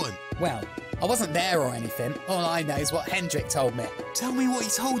important. Well, I wasn't there or anything. All I know is what Hendrik told me. Tell me what he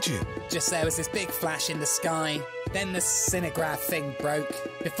told you. Just there was this big flash in the sky, then the cinemagraph thing broke.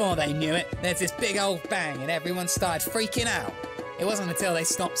 Before they knew it, there's this big old bang and everyone started freaking out. It wasn't until they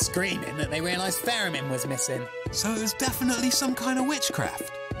stopped screaming that they realised Theremin was missing. So it was definitely some kind of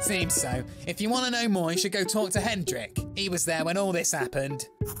witchcraft. Seems so. If you want to know more, you should go talk to Hendrik. He was there when all this happened.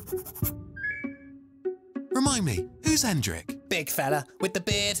 Remind me, who's Hendrik? Big fella, with the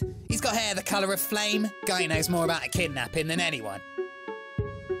beard. He's got hair the colour of flame. Guy knows more about a kidnapping than anyone.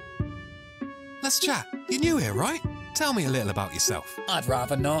 Let's chat. You're new here, right? Tell me a little about yourself. I'd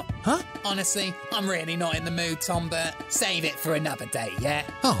rather not. Huh? Honestly, I'm really not in the mood, Tom, but save it for another day, yeah?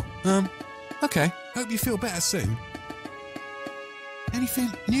 Oh, okay. Hope you feel better soon. Anything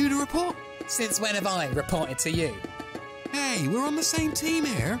new to report? Since when have I reported to you? Hey, we're on the same team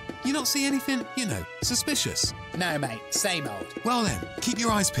here. You not see anything, suspicious? No, mate. Same old. Well then, keep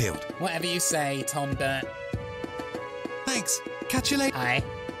your eyes peeled. Whatever you say, Tom Burt. Thanks. Catch you later. Aye.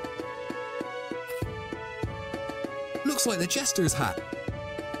 Looks like the jester's hat.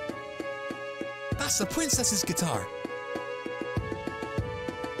 That's the princess's guitar.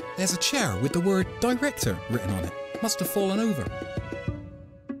 There's a chair with the word director written on it. Must have fallen over.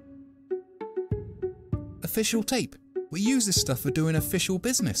 Official tape. We use this stuff for doing official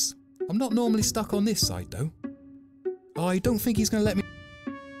business. I'm not normally stuck on this side though. I don't think he's going to let me...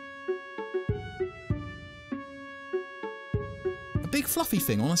 A big fluffy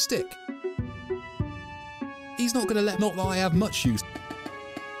thing on a stick. He's not going to let... Not that I have much use.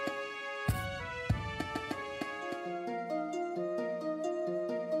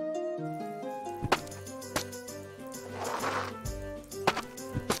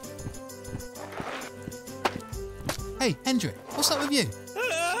 Hey, Hendrik, what's up with you?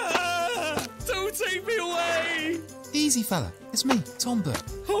 Don't take me away! Easy, fella. It's me, Tombert.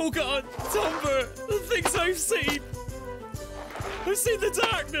 Oh God, Tombert, the things I've seen. I've seen the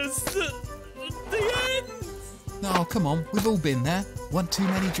darkness, the end. No, come on, we've all been there. One too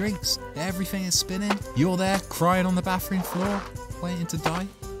many drinks, everything is spinning. You're there, crying on the bathroom floor, waiting to die.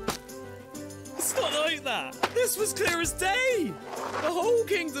 It's not like that. This was clear as day. The whole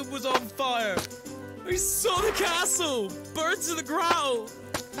kingdom was on fire. I saw the castle burn to the ground.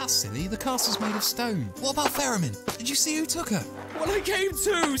 That's silly, the castle's made of stone. What about Ferriman? Did you see who took her? When I came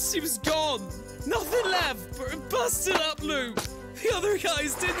to, she was gone. Nothing left but a busted up loop. The other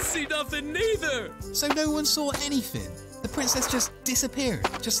guys didn't see nothing neither. So no one saw anything? The princess just disappeared,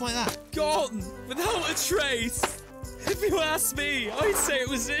 just like that? Gone, without a trace. If you ask me, I'd say it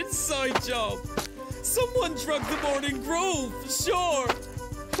was an inside job. Someone drugged the morning grove, for sure.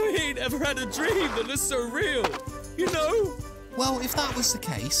 I ain't ever had a dream that was so real, you know? Well, if that was the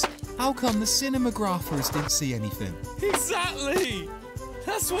case, how come the cinemagraphers didn't see anything? Exactly!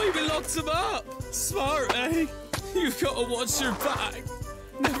 That's why we locked them up. Smart, eh? You've got to watch your back.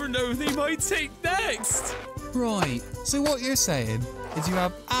 Never know who they might take next. Right, so what you're saying is you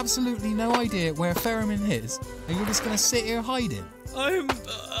have absolutely no idea where Ferriman is, and you're just going to sit here hiding? I'm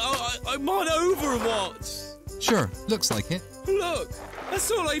on Overwatch. Sure, looks like it. Look,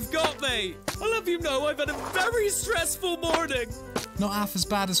 that's all I've got, mate. I'll have you know I've had a very stressful morning. Not half as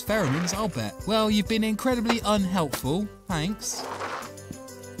bad as Ferriman's, I'll bet. Well, you've been incredibly unhelpful. Thanks.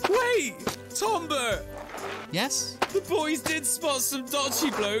 Wait, Tombert. Yes? The boys did spot some dodgy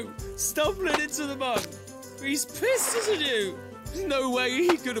bloke stumbling into the mud. He's pissed, isn't you? No way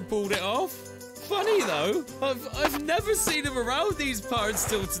he could have pulled it off. Funny though, I've never seen him around these parts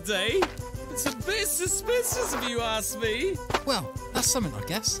till today. It's a bit suspicious if you ask me. Well, that's something, I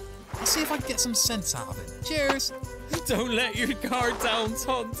guess. I'll see if I can get some sense out of it. Cheers! Don't let your guard down,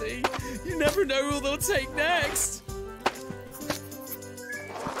 Tonty. You never know who they'll take next.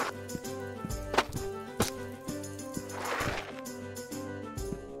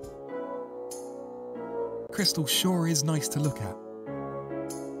 Crystal sure is nice to look at.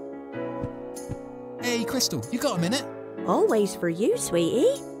 Hey, Crystal, you got a minute? Always for you,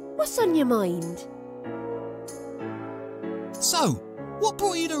 sweetie. What's on your mind? So, what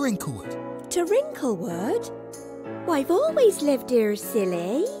brought you to Wrinklewood? To Wrinklewood? Why, I've always lived here,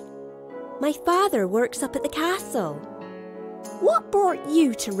 silly. My father works up at the castle. What brought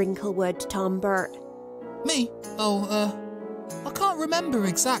you to Wrinklewood, Tombert? Me? Oh, I can't remember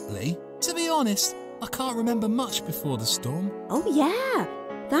exactly. To be honest, I can't remember much before the storm. Oh yeah,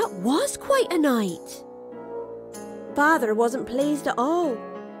 that was quite a night. Father wasn't pleased at all.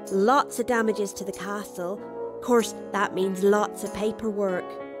 Lots of damages to the castle. Of course, that means lots of paperwork.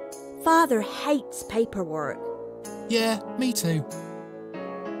 Father hates paperwork. Yeah, me too.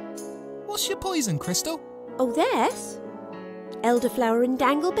 What's your poison, Crystal? Oh, this? Elderflower and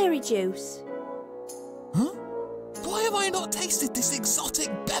dangleberry juice. Huh? Why have I not tasted this exotic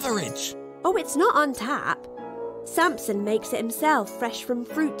beverage? Oh, it's not on tap. Samson makes it himself, fresh from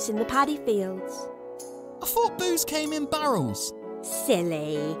fruits in the paddy fields. I thought booze came in barrels.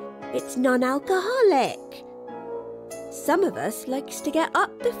 Silly. It's non-alcoholic. Some of us likes to get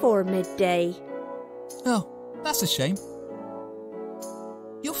up before midday. Oh, that's a shame.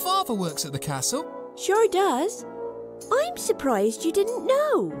 Your father works at the castle? Sure does. I'm surprised you didn't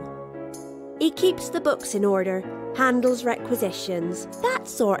know. He keeps the books in order, handles requisitions, that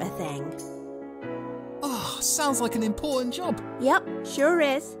sort of thing. Oh, sounds like an important job. Yep, sure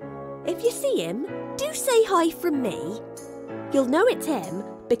is. If you see him, do say hi from me. You'll know it's him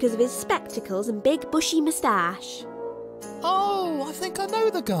because of his spectacles and big bushy moustache. Oh, I think I know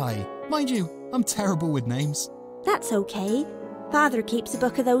the guy. Mind you, I'm terrible with names. That's okay. Father keeps a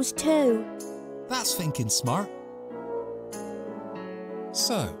book of those too. That's thinking smart.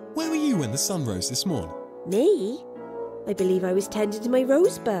 So, where were you when the sun rose this morning? Me? I believe I was tending to my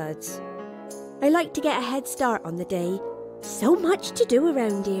rosebuds. I like to get a head start on the day. So much to do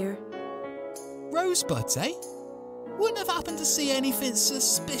around here. Rosebuds, eh? Wouldn't have happened to see anything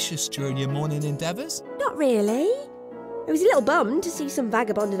suspicious during your morning endeavours? Not really. I was a little bummed to see some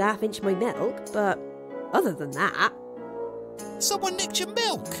vagabond and half-inch my milk, but other than that... Someone nicked your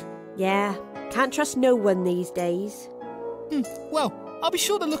milk? Yeah, can't trust no one these days. Well, I'll be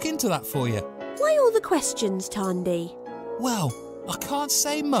sure to look into that for you. Why all the questions, Tandy? Well, I can't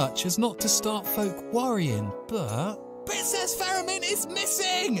say much as not to start folk worrying, but... Princess Faramint is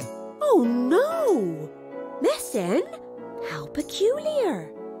missing! Oh no! Missing? How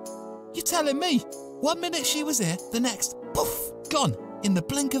peculiar. You're telling me? 1 minute she was here, the next, poof, gone, in the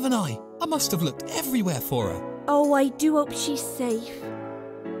blink of an eye. I must have looked everywhere for her. Oh, I do hope she's safe.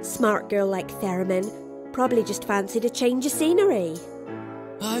 Smart girl like Theremin. Probably just fancied a change of scenery.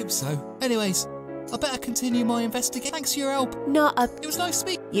 I hope so. Anyways, I better continue my investigation. Thanks for your help. Not a... It was nice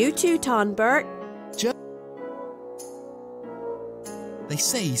speaking. You too, Tonbert. They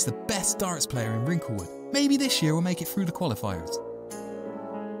say he's the best darts player in Wrinklewood. Maybe this year we'll make it through the qualifiers.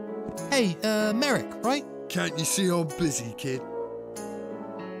 Hey, Merrick, right? Can't you see I'm busy, kid?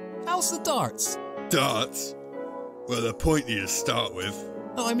 How's the darts? Darts? Well, they're pointy to start with.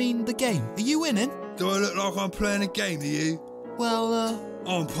 No, I mean the game. Are you winning? Do I look like I'm playing a game to you? Well,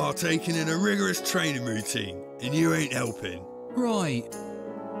 I'm partaking in a rigorous training routine, and you ain't helping. Right.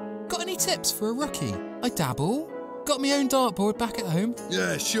 Got any tips for a rookie? I dabble. Got my own dartboard back at home.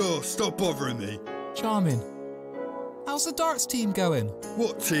 Yeah, sure. Stop bothering me. Charming. How's the darts team going?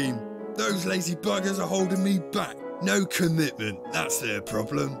 What team? Those lazy buggers are holding me back. No commitment. That's their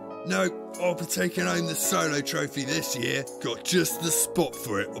problem. No, I'll be taking home the solo trophy this year. Got just the spot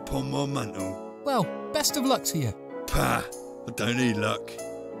for it upon my mantle. Well, best of luck to you. Pah, I don't need luck.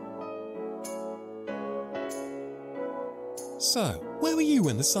 So, where were you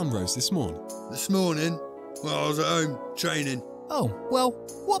when the sun rose this morning? This morning? Well, I was at home, training. Oh, well,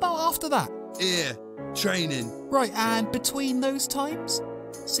 what about after that? Here, training. Right, and between those times?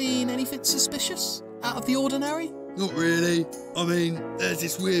 Seen anything suspicious? Out of the ordinary? Not really. I mean, there's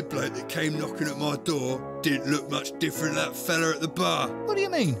this weird bloke that came knocking at my door. Didn't look much different to that fella at the bar. What do you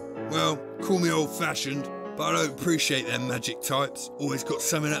mean? Well, call me old-fashioned, but I don't appreciate them magic types. Always got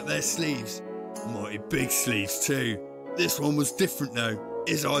something up their sleeves. Mighty big sleeves too. This one was different though.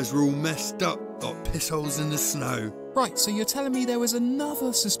 His eyes were all messed up, like piss holes in the snow. Right, so you're telling me there was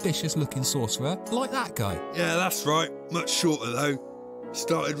another suspicious-looking sorcerer, like that guy? Yeah, that's right. Much shorter though.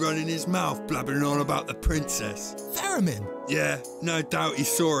 Started running his mouth, blabbering on about the princess. Faramint? Yeah, no doubt he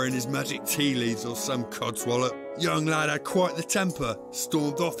saw her in his magic tea leaves or some codswallop. Young lad had quite the temper.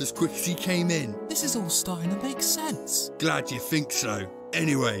 Stormed off as quick as he came in. This is all starting to make sense. Glad you think so.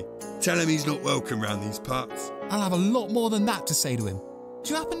 Anyway, tell him he's not welcome round these parts. I'll have a lot more than that to say to him.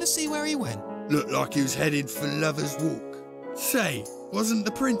 Do you happen to see where he went? Looked like he was headed for Lover's Walk. Say, wasn't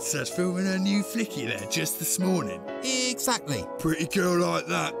the princess filming her new flicky there just this morning? Exactly. Pretty girl like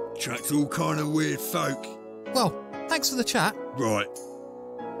that attracts all kind of weird folk. Well, thanks for the chat. Right.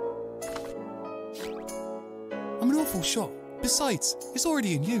 I'm an awful shot. Besides, it's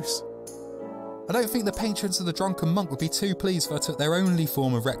already in use. I don't think the patrons of the Drunken Monk would be too pleased if I took their only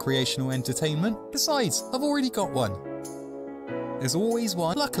form of recreational entertainment. Besides, I've already got one. There's always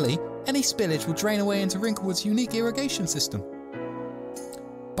one. Luckily, any spillage will drain away into Wrinklewood's unique irrigation system.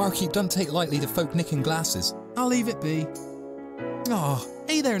 Barkeep doesn't take lightly to folk nicking glasses. I'll leave it be. Oh,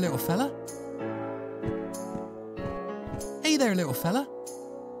 hey there, little fella. Hey there, little fella.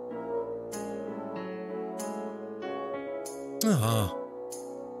 Ah.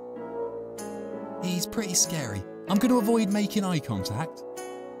 He's pretty scary. I'm going to avoid making eye contact.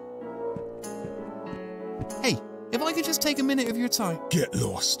 Hey, if I could just take a minute of your time. Get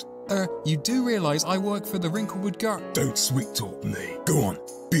lost. You do realise I work for the Wrinklewood Guard? Don't sweet talk me. Go on,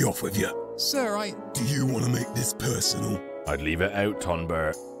 be off with you. Sir, Do you want to make this personal? I'd leave it out,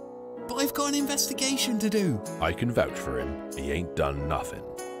 Tonbert. But I've got an investigation to do. I can vouch for him. He ain't done nothing.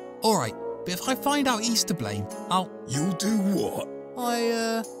 Alright, but if I find out he's to blame, You'll do what?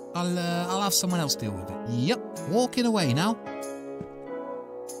 I'll have someone else deal with it. Yep, walking away now.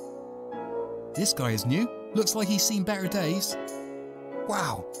 This guy is new. Looks like he's seen better days.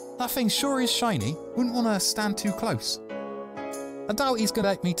 Wow, that thing sure is shiny. Wouldn't want to stand too close. I doubt he's going to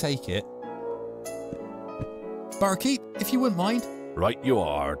let me take it. Barkeep, if you wouldn't mind. Right you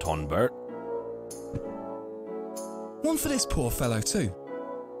are, Tonbert. One for this poor fellow too.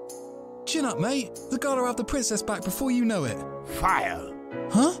 Chin up, mate. The guard'll have the princess back before you know it. Fire.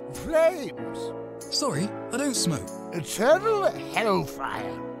 Huh? Flames. Sorry, I don't smoke. Eternal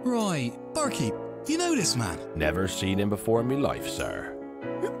hellfire. Right. Barkeep, you know this man? Never seen him before in me life, sir.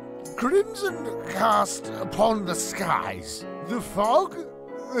 Crimson cast upon the skies. The fog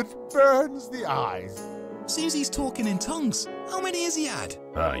that burns the eyes. Seems he's talking in tongues. How many has he had?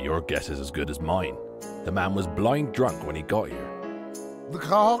 Your guess is as good as mine. The man was blind drunk when he got here. The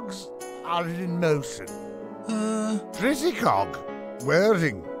cogs are in motion. Pretty cog.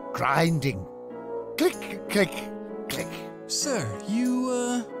 Whirring, grinding. Click, click, click. Sir,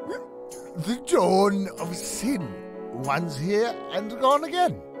 you, The dawn of sin. Once here and gone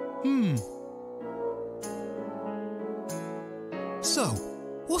again. So,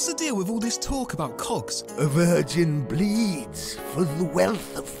 what's the deal with all this talk about cogs? A virgin bleeds for the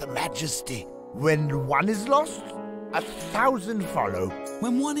wealth of the majesty. When one is lost, 1,000 follow.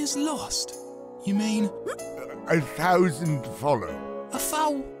 When one is lost? You mean? 1,000 follow. A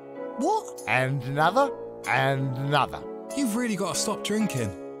foul? What? And another, and another. You've really got to stop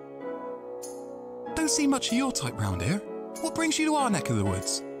drinking. Don't see much of your type round here. What brings you to our neck of the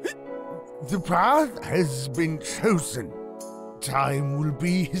woods? The path has been chosen. Time will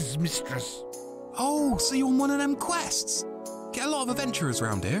be his mistress. Oh, so you're on one of them quests? Get a lot of adventurers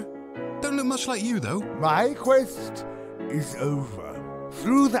round here. Don't look much like you, though. My quest is over.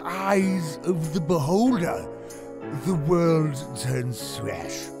 Through the eyes of the beholder, the world turns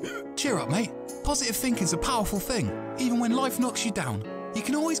swash. Cheer up, mate. Positive thinking's a powerful thing. Even when life knocks you down, you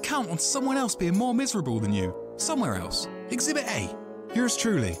can always count on someone else being more miserable than you. Somewhere else. Exhibit A. Yours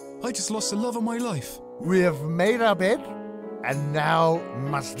truly. I just lost the love of my life. We have made our bed, and now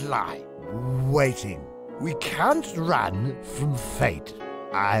must lie, waiting. We can't run from fate.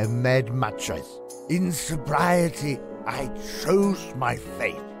 I made my choice. In sobriety, I chose my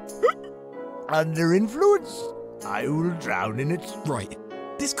fate. Under influence, I will drown in it. Right.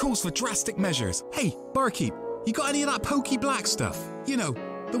 This calls for drastic measures. Hey, barkeep, you got any of that pokey black stuff? You know,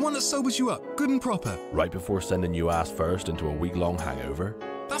 the one that sobers you up, good and proper. Right before sending you ass first into a week-long hangover?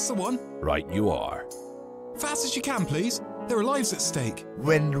 That's the one. Right you are. Fast as you can, please. There are lives at stake.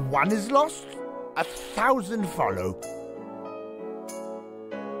 When one is lost, 1,000 follow.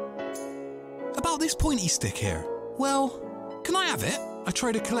 About this pointy stick here. Well, can I have it? I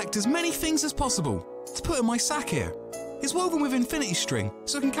try to collect as many things as possible to put in my sack here. It's woven with infinity string,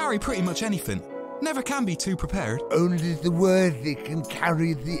 so it can carry pretty much anything. Never can be too prepared. Only the worthy can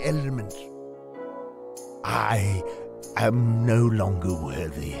carry the element. I am no longer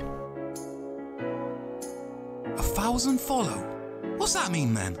worthy. 1,000 follow? What's that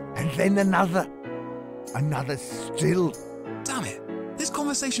mean, then? And then another. Another still. Damn it. This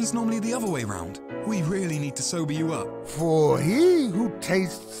conversation's normally the other way round. We really need to sober you up. For he who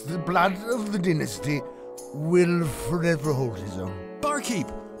tastes the blood of the dynasty will forever hold his own. Barkeep,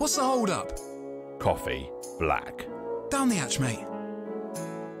 what's the hold up? Coffee, black. Down the hatch, mate.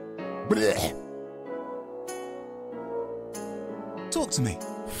 Blech. Talk to me.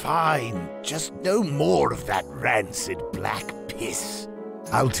 Fine, just no more of that rancid black piss.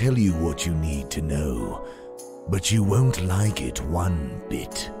 I'll tell you what you need to know, but you won't like it one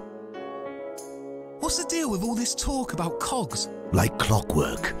bit. What's the deal with all this talk about cogs? Like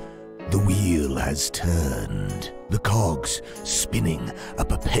clockwork, the wheel has turned. The cogs spinning a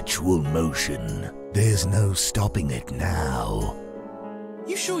perpetual motion. There's no stopping it now.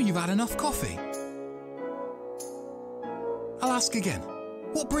 You sure you've had enough coffee? I'll ask again.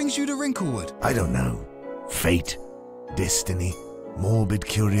 What brings you to Wrinklewood? I don't know. Fate, destiny, morbid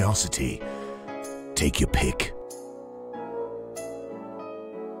curiosity. Take your pick.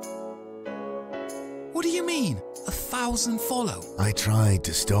 What do you mean? 1,000 follow? I tried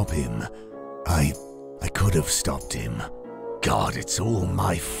to stop him. I could have stopped him. God, it's all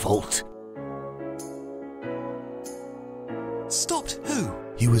my fault. Stopped who?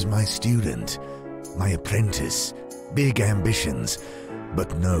 He was my student, my apprentice. Big ambitions,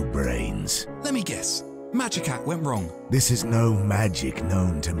 but no brains. Let me guess. Magic went wrong. This is no magic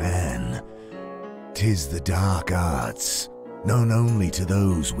known to man. 'Tis the dark arts, known only to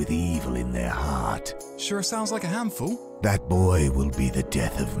those with evil in their heart. Sure sounds like a handful. That boy will be the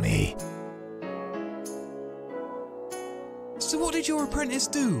death of me. So what did your apprentice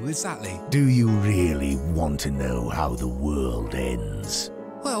do, exactly? Do you really want to know how the world ends?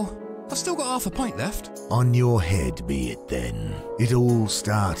 Well, I've still got half a pint left. On your head be it then. It all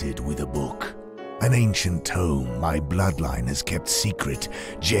started with a book. An ancient tome my bloodline has kept secret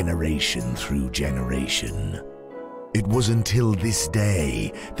generation through generation. It was until this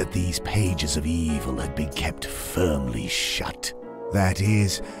day that these pages of evil had been kept firmly shut. That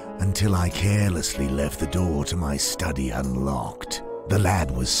is, until I carelessly left the door to my study unlocked. The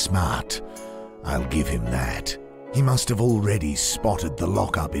lad was smart. I'll give him that. He must have already spotted the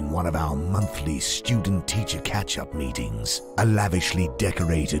lockup in one of our monthly student-teacher catch-up meetings. A lavishly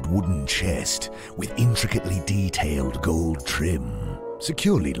decorated wooden chest with intricately detailed gold trim.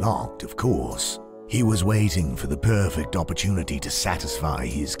 Securely locked, of course. He was waiting for the perfect opportunity to satisfy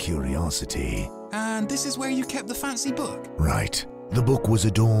his curiosity. And this is where you kept the fancy book? Right. The book was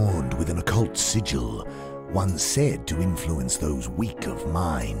adorned with an occult sigil, one said to influence those weak of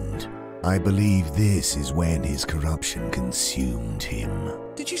mind. I believe this is when his corruption consumed him.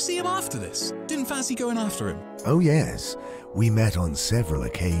 Did you see him after this? Didn't fancy going after him? Oh yes, we met on several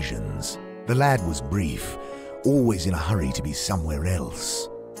occasions. The lad was brief, always in a hurry to be somewhere else.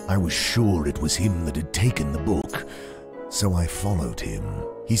 I was sure it was him that had taken the book, so I followed him.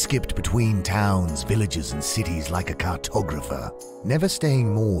 He skipped between towns, villages and cities like a cartographer, never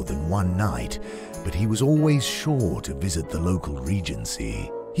staying more than one night, but he was always sure to visit the local regency.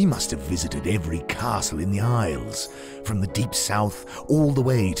 He must have visited every castle in the Isles, from the deep south all the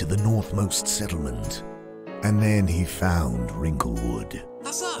way to the northmost settlement. And then he found Wrinklewood.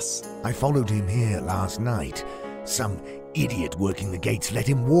 That's us! I followed him here last night. Some idiot working the gates let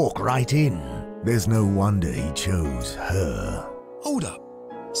him walk right in. There's no wonder he chose her. Hold up.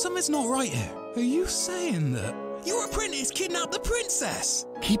 Something's not right here. Are you saying that your apprentice kidnapped the princess?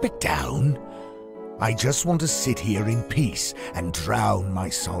 Keep it down. I just want to sit here in peace and drown my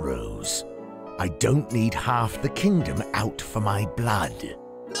sorrows. I don't need half the kingdom out for my blood.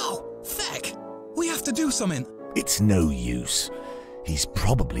 No, Feck! We have to do something. It's no use. He's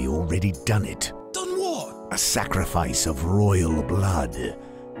probably already done it. Done what? A sacrifice of royal blood.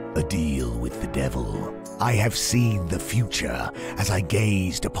 A deal with the devil. I have seen the future as I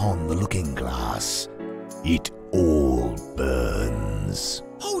gazed upon the looking glass. It all burns.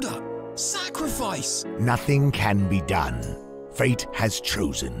 Hold up! Sacrifice! Nothing can be done. Fate has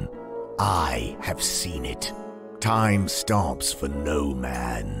chosen. I have seen it. Time stops for no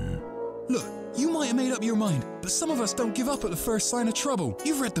man. Look, you might have made up your mind, but some of us don't give up at the first sign of trouble.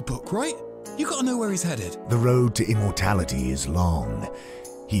 You've read the book, right? You gotta know where he's headed. The road to immortality is long.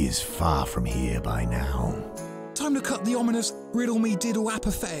 He is far from here by now. Time to cut the ominous riddle-me-diddle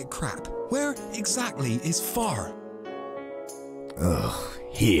apathetic crap. Where exactly is far? Ugh,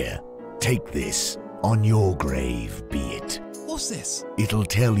 here. Take this. On your grave be it. What's this? It'll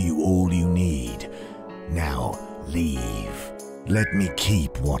tell you all you need. Now, leave. Let me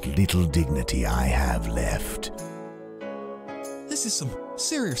keep what little dignity I have left. This is some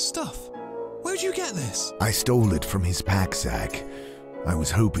serious stuff. Where'd you get this? I stole it from his pack-sack. I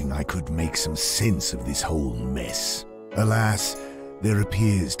was hoping I could make some sense of this whole mess. Alas, there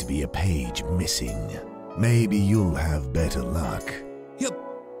appears to be a page missing. Maybe you'll have better luck. Yep,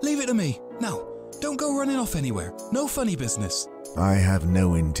 leave it to me. Now, don't go running off anywhere. No funny business. I have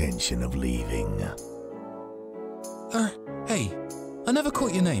no intention of leaving. Hey, I never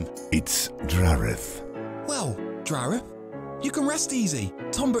caught your name. It's Drareth. Well, Drareth, you can rest easy.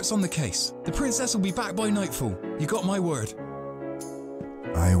 Tombert's on the case. The princess will be back by nightfall. You got my word.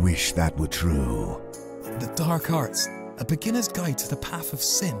 I wish that were true. The Dark Arts, a beginner's guide to the path of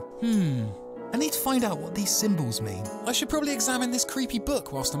sin. I need to find out what these symbols mean. I should probably examine this creepy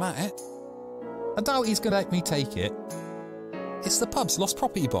book whilst I'm at it. I doubt he's gonna let me take it. It's the pub's lost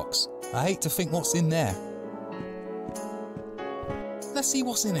property box. I hate to think what's in there. Let's see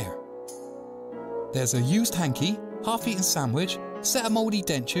what's in here. There's a used hanky, half-eaten sandwich, a set of mouldy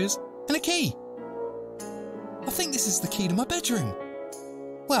dentures, and a key. I think this is the key to my bedroom.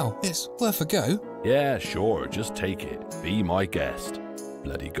 Well, it's worth a go. Yeah, sure, just take it. Be my guest.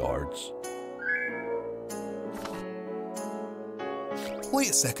 Bloody guards. Wait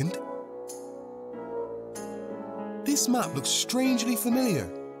a second. This map looks strangely familiar,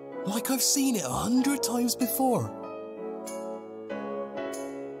 like I've seen it 100 times before.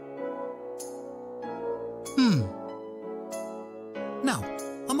 Now,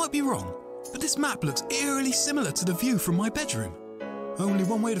 I might be wrong, but this map looks eerily similar to the view from my bedroom. Only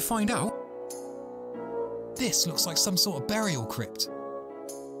one way to find out. This looks like some sort of burial crypt.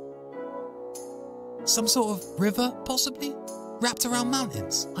 Some sort of river, possibly? Wrapped around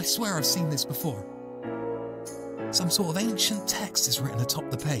mountains. I swear I've seen this before. Some sort of ancient text is written atop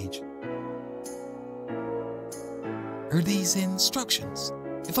the page. Are these instructions?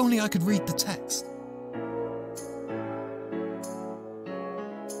 If only I could read the text.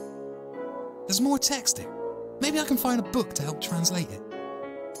 There's more text here. Maybe I can find a book to help translate it.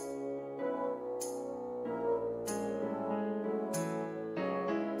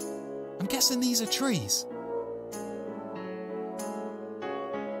 I'm guessing these are trees.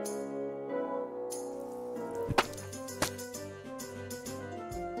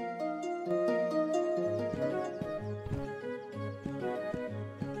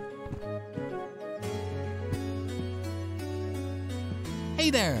 Hey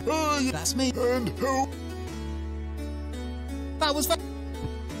there! That's me. And help! That was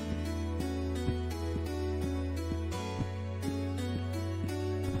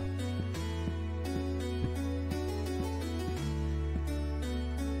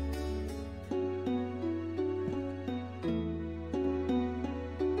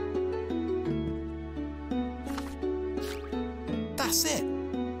That's it.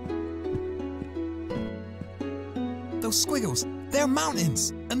 Those squiggles, they're mountains,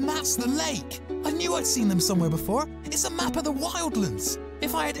 and that's the lake. I knew I'd seen them somewhere before. It's a map of the wildlands.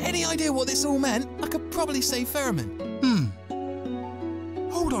 If I had any idea what this all meant, I could probably save Fairman.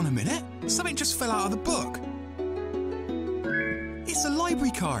 Hold on a minute. Something just fell out of the book. It's a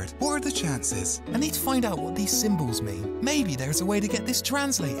library card. What are the chances? I need to find out what these symbols mean. Maybe there's a way to get this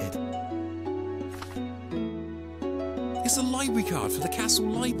translated. It's a library card for the castle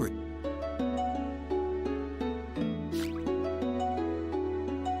library.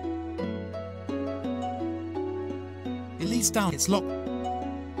 It leads down. It's locked.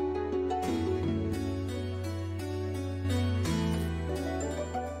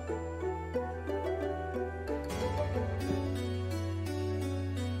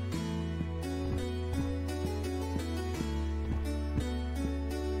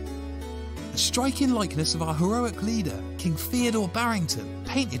 Striking likeness of our heroic leader, King Theodore Barrington,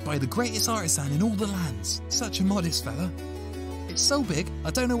 painted by the greatest artisan in all the lands. Such a modest fella. It's so big,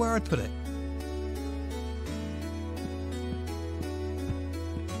 I don't know where I'd put it.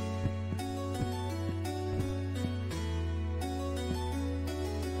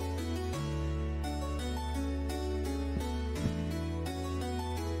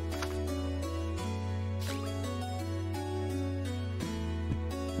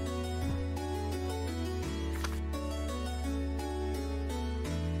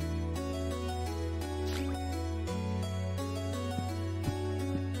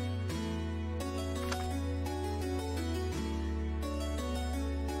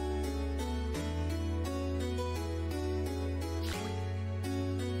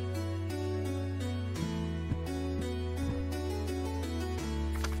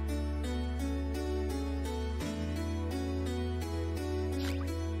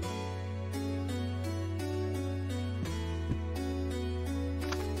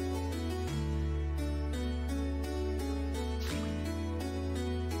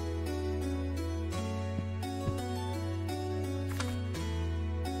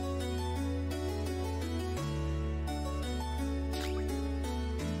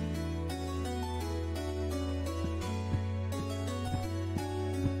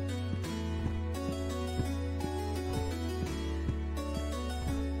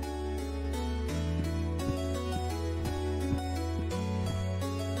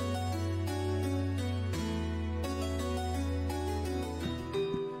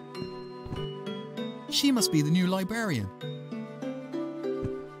 She must be the new librarian.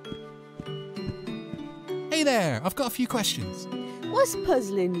 Hey there, I've got a few questions. What's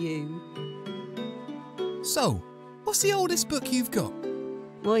puzzling you? So, what's the oldest book you've got?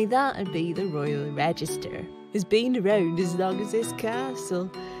 Why, that'd be the Royal Register. It's been around as long as this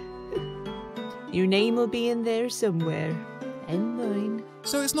castle. Your name will be in there somewhere. And mine.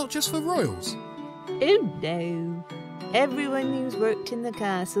 So it's not just for royals? Oh no. Everyone who's worked in the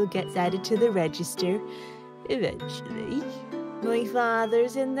castle gets added to the register. Eventually. My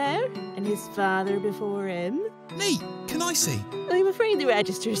father's in there, and his father before him. Neat! Can I see? I'm afraid the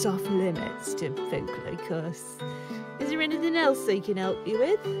register's off limits to folk like us. Is there anything else I can help you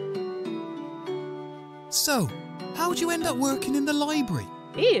with? So, how'd you end up working in the library?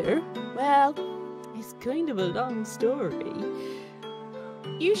 Here? Well, it's kind of a long story.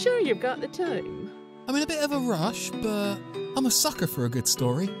 You sure you've got the time? I'm in a bit of a rush, but I'm a sucker for a good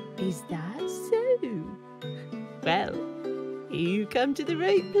story. Is that so? Well, you come to the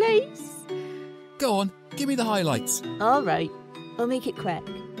right place. Go on, give me the highlights. All right, I'll make it quick.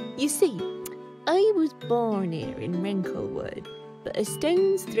 You see, I was born here in Wrinklewood, but a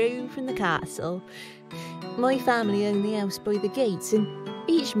stone's throw from the castle. My family owned the house by the gates, and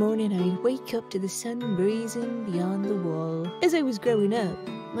each morning I'd wake up to the sun breezing beyond the wall. As I was growing up,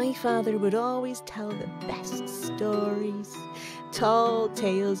 my father would always tell the best stories, tall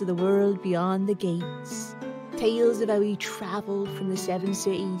tales of the world beyond the gates, tales of how he travelled from the 7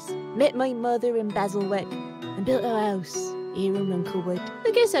 cities, met my mother in Basilwick, and built a house here in Wrinklewood.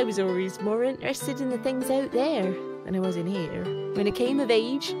 I guess I was always more interested in the things out there than I was in here. When I came of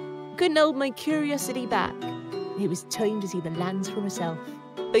age, I couldn't hold my curiosity back. It was time to see the lands for myself.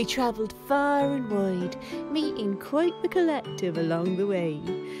 I travelled far and wide, meeting quite the collective along the way.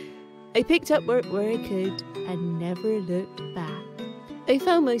 I picked up work where I could and never looked back. I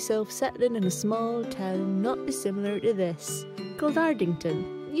found myself settling in a small town not dissimilar to this, called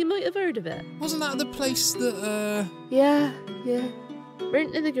Ardington. You might have heard of it. Wasn't that the place that, Yeah.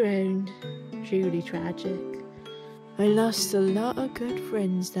 Burnt to the ground. Truly tragic. I lost a lot of good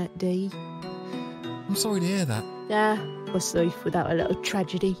friends that day. I'm sorry to hear that. What's life without a little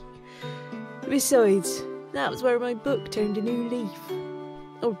tragedy? Besides, That was where my book turned a new leaf.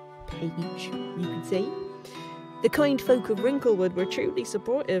 Or page, you could say. The kind folk of Wrinklewood were truly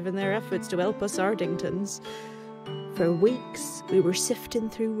supportive in their efforts to help us Ardingtons. For weeks, we were sifting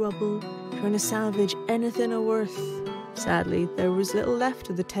through rubble, trying to salvage anything of worth. Sadly, there was little left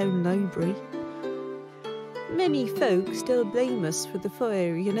of the town library. Many folk still blame us for the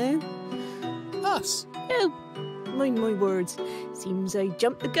fire, you know? Us? Oh, mind my words. Seems I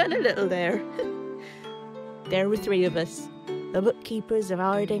jumped the gun a little there. There were 3 of us, the bookkeepers of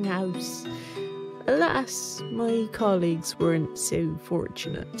Arding House. Alas, my colleagues weren't so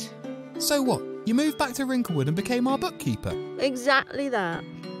fortunate. So what? You moved back to Wrinklewood and became our bookkeeper? Exactly that.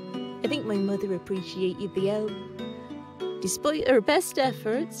 I think my mother appreciated the help. Despite her best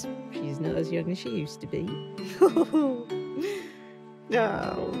efforts, she's not as young as she used to be.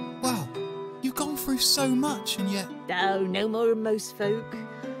 No. Wow, you've gone through so much and yet... No, no more than most folk.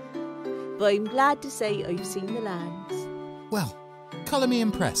 But I'm glad to say I've seen the lands. Well, colour me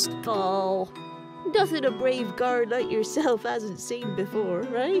impressed. Oh, nothing a brave guard like yourself hasn't seen before,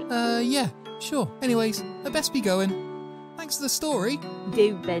 right? Yeah, sure. Anyways, I best be going. Thanks for the story.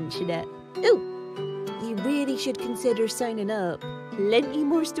 Don't mention it. Oh, you really should consider signing up. Plenty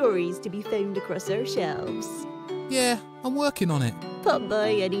more stories to be found across our shelves. Yeah, I'm working on it. Pop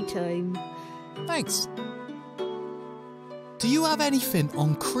by any time. Thanks. Do you have anything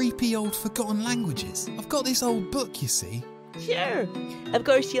on creepy old forgotten languages? I've got this old book, you see. Sure. Of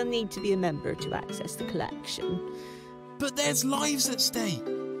course, you'll need to be a member to access the collection. But there's lives at stake.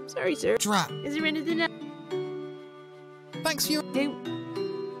 Sorry, sir. Drat. Is there anything else? Thanks for your...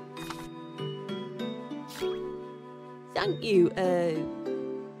 Thank you,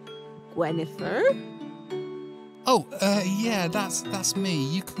 Gwenifer? Oh, yeah, that's me.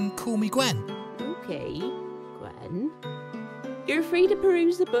 You can call me Gwen. Okay, Gwen. You're free to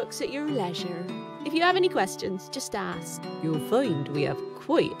peruse the books at your leisure. If you have any questions, just ask. You'll find we have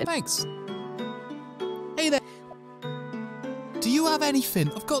quite a... Thanks. Hey there. Do you have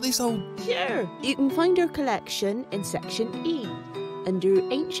anything? I've got this old... Sure. You can find our collection in Section E, under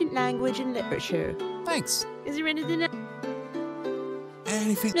Ancient Language and Literature. Thanks. Is there anything else?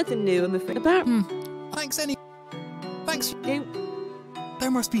 Anything? Nothing new, I'm afraid. Apart... Thanks, Thanks. No.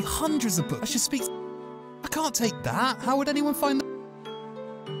 There must be hundreds of books. I should speak... I can't take that. How would anyone find them?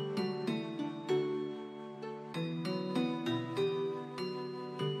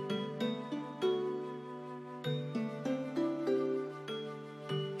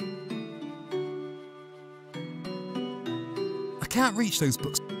 I can't reach those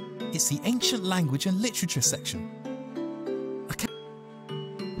books. It's the Ancient Language and Literature section. I can't...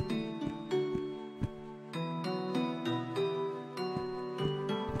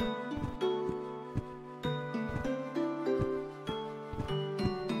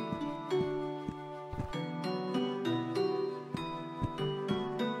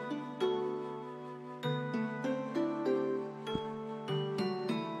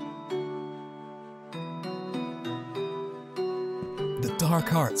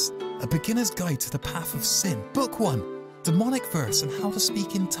 Dark Arts, A Beginner's Guide to the Path of Sin. Book 1, Demonic Verse and How to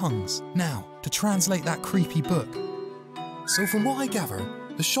Speak in Tongues. Now, to translate that creepy book. So from what I gather,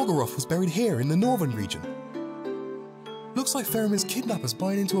 the Shoggoth was buried here in the northern region. Looks like Faramir's kidnappers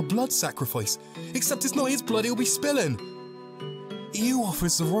buying into a blood sacrifice, except it's not his blood he'll be spilling. He who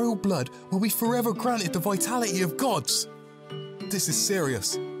offers the royal blood will be forever granted the vitality of gods. This is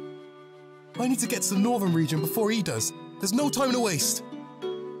serious. I need to get to the northern region before he does. There's no time to waste.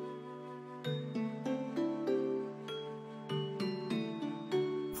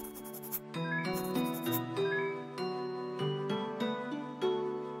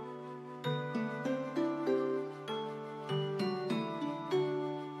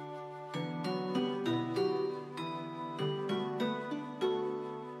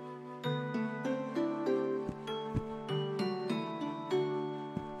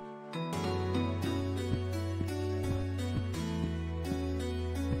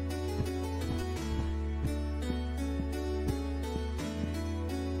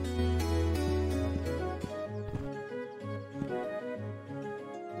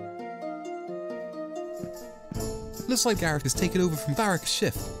 Looks like Gareth has taken over from Varric's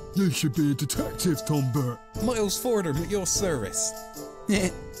shift. You should be a detective, Tom Burt. Miles Fordham at your service.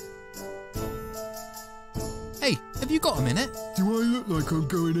 Hey, have you got a minute? Do I look like I'm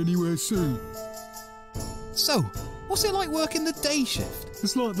going anywhere soon? So, what's it like working the day shift?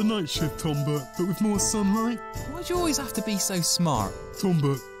 It's like the night shift, Tom Burt, but with more sunlight. Why'd you always have to be so smart? Tom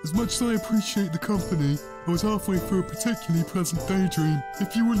Burt, as much as I appreciate the company, I was halfway through a particularly pleasant daydream.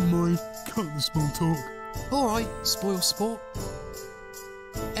 If you wouldn't mind, cut the small talk. Alright, spoil sport.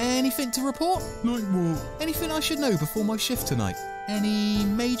 anything to report? Like what? Anything I should know before my shift tonight? Any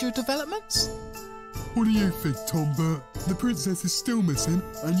major developments? What do you think, Tombert? The princess is still missing,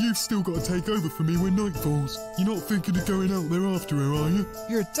 and you've still got to take over for me when night falls. You're not thinking of going out there after her, are you?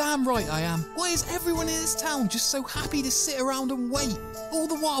 You're damn right I am. Why is everyone in this town just so happy to sit around and wait? All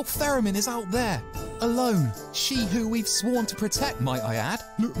the while Ferriman is out there, alone. She who we've sworn to protect, might I add.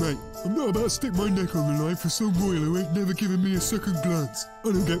 Look, mate, I'm not about to stick my neck on the line for some royal who ain't never given me a second glance.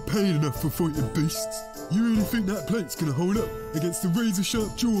 I don't get paid enough for fighting beasts. You really think that plate's gonna hold up against the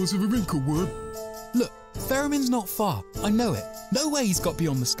razor-sharp jaws of a wrinkle worm? Look, Ferriman's not far. I know it. No way he's got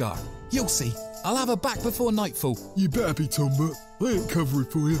beyond the scar. You'll see. I'll have her back before nightfall. You better be, Tombert. I ain't covering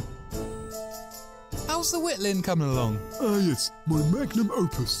for you. How's the whittling coming along? Ah, yes, my magnum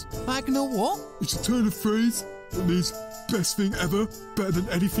opus. Magnum what? It's a turn of phrase that means best thing ever, better than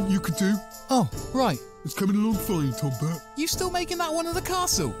anything you could do. Oh, right. It's coming along fine, Tombert. You still making that one at the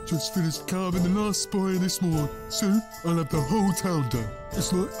castle? Just finished carving the last spire this morning. Soon, I'll have the whole town done.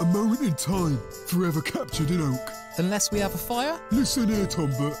 It's like a moment in time, forever captured in oak. Unless we have a fire? Listen here,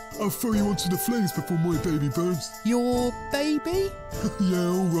 Tombert. I'll throw you onto the flames before my baby burns. Your baby? Yeah,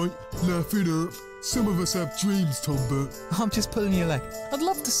 all right. Laugh it up. Some of us have dreams, Tombert. I'm just pulling your leg. I'd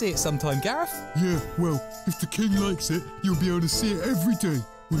love to see it sometime, Gareth. Yeah, well, if the king likes it, you'll be able to see it every day.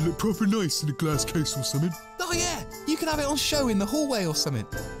 We'll look proper nice in a glass case or something. Oh yeah, you could have it on show in the hallway or something.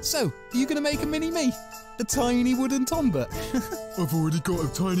 So, are you going to make a mini-me? A tiny wooden Tombert? I've already got a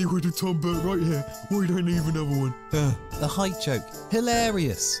tiny wooden Tombert right here. Why don't I need another one? The height joke.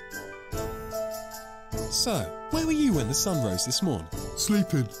 Hilarious. So, where were you when the sun rose this morning?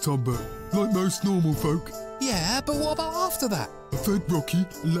 Sleeping, Tombert, like most normal folk. Yeah, but what about after that? I fed Rocky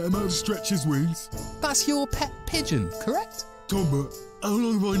and let him out to stretch his wings. That's your pet pigeon, correct? Tombert, how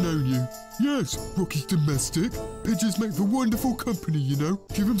long have I known you? Yes, Rocky's domestic. Pigeons make for wonderful company, you know.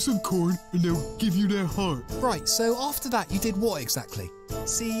 Give them some corn and they'll give you their heart. Right, so after that you did what exactly?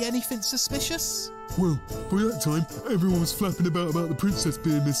 See anything suspicious? Well, by that time, everyone was flapping about the princess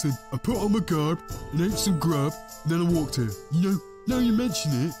being missing. I put on my garb and ate some grub, and then I walked here. You know, now you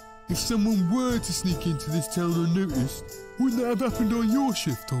mention it, if someone were to sneak into this town unnoticed, wouldn't that have happened on your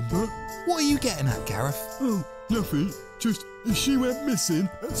shift, Tombert? What are you getting at, Gareth? Oh, nothing. Just, if she went missing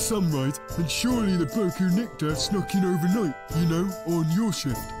at sunrise, then surely the bloke who nicked her snuck in overnight, you know, on your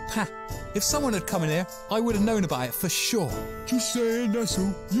shift. Ha! If someone had come in here, I would have known about it for sure. Just saying, that's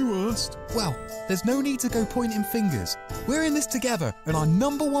all. You asked. Well, there's no need to go pointing fingers. We're in this together, and our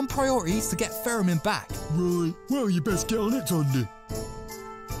 #1 priority is to get Ferriman back. Right. Well, you best get on it, Tondi.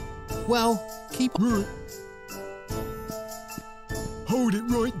 Well, keep on. Right. Hold it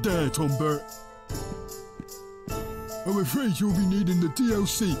right there, Tombert. I'm afraid you'll be needing the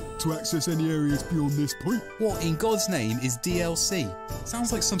DLC to access any areas beyond this point. What in God's name is DLC?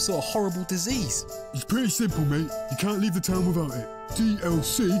 Sounds like some sort of horrible disease. It's pretty simple, mate. You can't leave the town without it.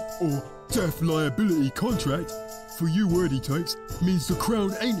 DLC, or Death Liability Contract, for you wordy types, means the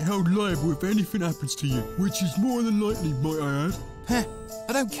Crown ain't held liable if anything happens to you, which is more than likely, might I add. Heh,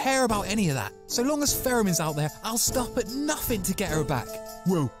 I don't care about any of that. So long as Ferriman's out there, I'll stop at nothing to get her back.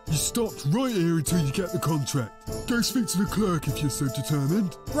 Well, you stopped right here until you get the contract. Go speak to the clerk if you're so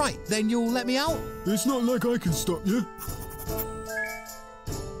determined. Right, then you'll let me out? It's not like I can stop you.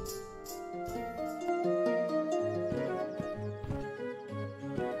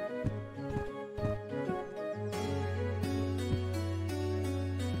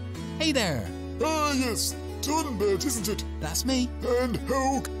 Hey there. Ah, yes. Tombert, isn't it? That's me. And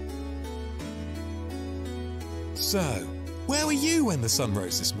how... So, where were you when the sun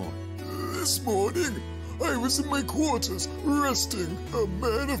rose this morning? This morning, I was in my quarters, resting. A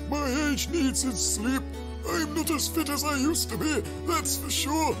man of my age needs his sleep. I'm not as fit as I used to be, that's for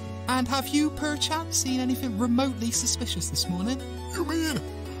sure. And have you, perchance, seen anything remotely suspicious this morning? You mean,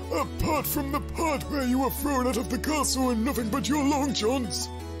 apart from the part where you were thrown out of the castle and nothing but your long johns?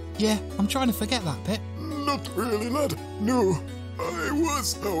 Yeah, I'm trying to forget that bit. Not really, lad. No. I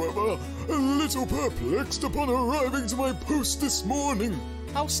was, however, a little perplexed upon arriving to my post this morning.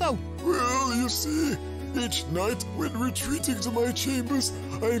 How so? Well, you see, each night when retreating to my chambers,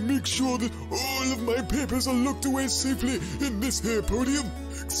 I make sure that all of my papers are locked away safely in this here podium.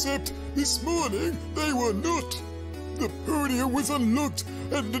 Except this morning, they were not. The podium was unlocked,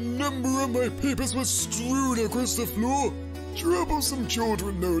 and a number of my papers were strewn across the floor. Troublesome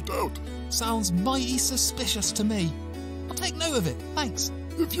children, no doubt. Sounds mighty suspicious to me. I'll take note of it, thanks.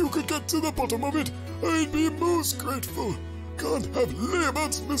 If you could get to the bottom of it, I'd be most grateful. Can't have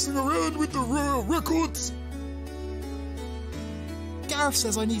layabouts messing around with the royal records. Gareth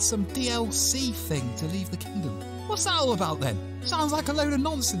says I need some DLC thing to leave the kingdom. What's that all about then? Sounds like a load of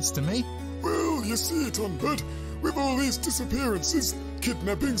nonsense to me. Well, you see, Tonbird, with all these disappearances,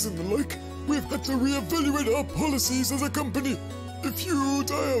 kidnappings and the like, we've had to reevaluate our policies as a company. If you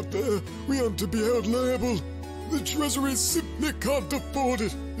die out there, we aren't to be held liable. The Treasury simply can't afford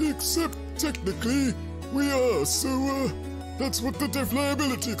it, except technically we are, so that's what the death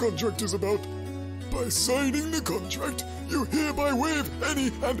liability contract is about. By signing the contract, you hereby waive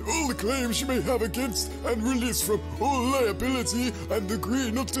any and all claims you may have against and release from all liability and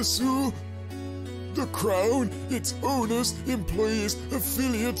agree not to sue the Crown, its owners, employees,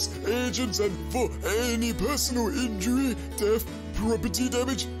 affiliates, agents, and for any personal injury, death, property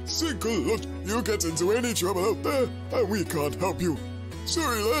damage, psychological. You'll get into any trouble out there, and we can't help you.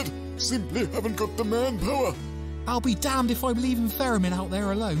 Sorry, lad, simply haven't got the manpower. I'll be damned if I'm leaving Ferriman out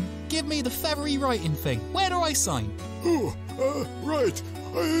there alone. Give me the feathery writing thing. Where do I sign? Oh, right.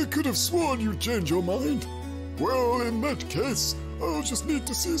 I could have sworn you'd change your mind. Well, in that case, I'll just need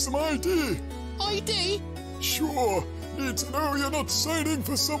to see some ID. ID? Sure. Need to know you're not signing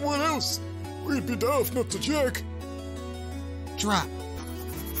for someone else. We'd be daft not to check. Drat.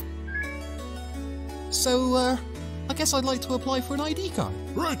 So, I guess I'd like to apply for an ID card.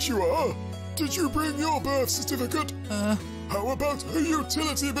 Right you are. Did you bring your birth certificate? How about a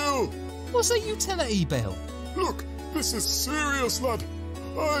utility bill? What's a utility bill? Look, this is serious, lad.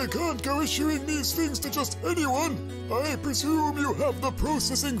 I can't go issuing these things to just anyone. I presume you have the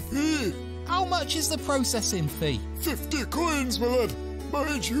processing fee. How much is the processing fee? 50 coins, my lad.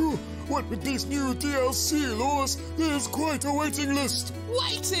 Mind you, what with these new DLC laws, there's quite a waiting list.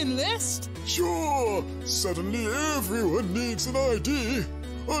 Waiting list? Sure. Suddenly everyone needs an ID.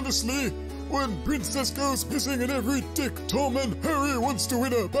 Honestly, when Princess goes missing and every Dick, Tom and Harry wants to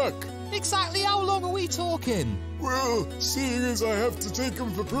win her back. Exactly how long are we talking? Well, seeing as I have to take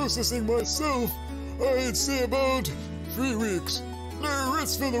them for processing myself, I'd say about 3 weeks. No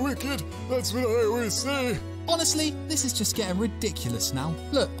rest for the wicked, that's what I always say. Honestly, this is just getting ridiculous now.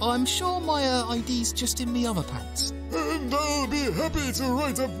 Look, I'm sure my ID's just in me other pants. And I'll be happy to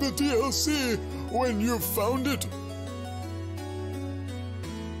write up the DLC when you've found it.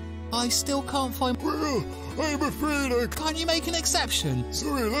 I still can't find... Well, I'm afraid I... Can't you make an exception?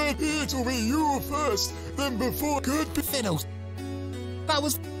 Sorry, lad, it'll be you first, then before... Could be... Fiddles. That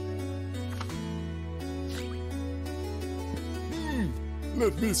was...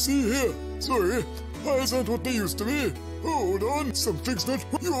 Let me see here. Sorry, eyes aren't what they used to be. Hold on, something's not...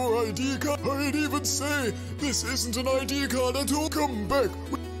 Your ID card... I'd even say this isn't an ID card at all. Come back.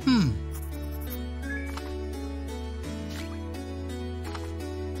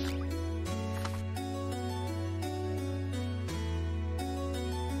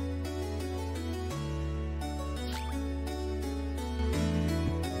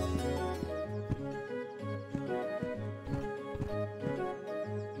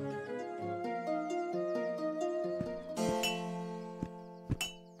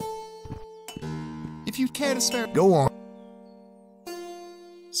 If you'd care to spare... Go on.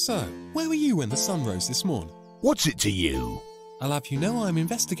 So, where were you when the sun rose this morning? What's it to you? I'll have you know I'm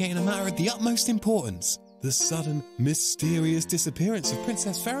investigating a matter of the utmost importance. The sudden, mysterious disappearance of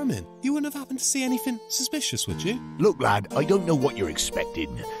Princess Ferriman. You wouldn't have happened to see anything suspicious, would you? Look, lad, I don't know what you're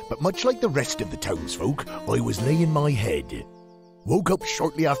expecting, but much like the rest of the townsfolk, I was laying my head. Woke up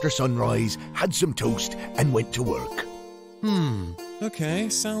shortly after sunrise, had some toast, and went to work. Okay,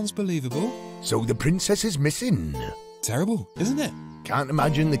 sounds believable. So the princess is missing. Terrible, isn't it? Can't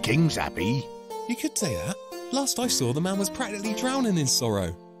imagine the king's happy. You could say that. Last I saw, the man was practically drowning in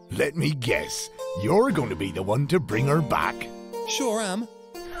sorrow. Let me guess, you're going to be the one to bring her back. Sure am.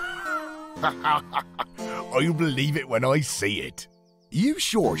 I'll believe it when I see it. You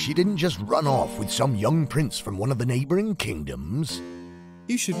sure she didn't just run off with some young prince from one of the neighbouring kingdoms?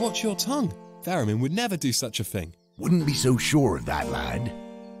 You should watch your tongue. Ferriman would never do such a thing. Wouldn't be so sure of that, lad.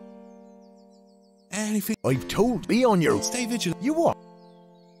 Anything... I've told... Be on your... Stay vigilant. You what?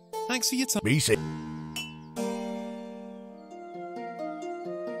 Thanks for your time. Be safe.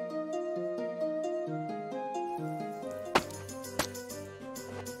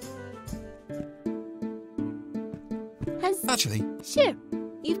 Actually... Sure,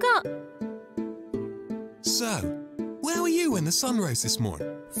 you've got... So, where were you when the sun rose this morning?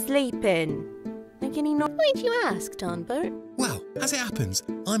 Sleeping. Like any no... Why'd you ask, Tonbert? Well, as it happens,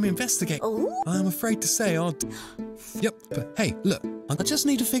 I'm investigating... Oh? I'm afraid to say I'll... Yep, but hey, look, I just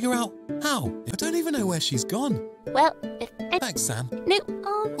need to figure out how. I don't even know where she's gone. Well, if... Thanks, Sam. No,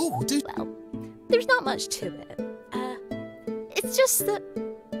 Oh, dude. Well, there's not much to it. It's just that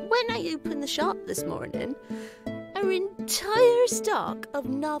when I opened the shop this morning, our entire stock of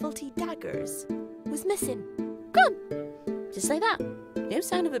novelty daggers was missing. Come! Just like that. No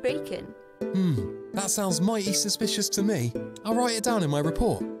sign of a break-in. That sounds mighty suspicious to me. I'll write it down in my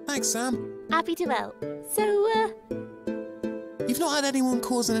report. Thanks, Sam. Happy to help. So, You've not had anyone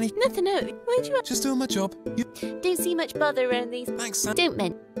causing any... nothing out. Why'd you... Just doing my job. You... Don't see much bother around these... Thanks, Sam. Don't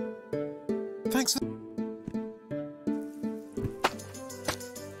men. Thanks for...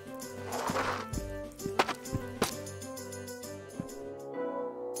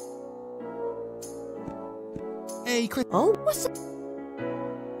 Hey, Chris. Oh, what's that?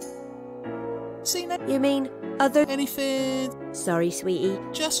 See that? You mean other... Anything? Sorry, sweetie.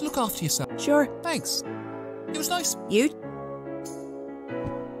 Just look after yourself. Sure. Thanks. It was nice. You?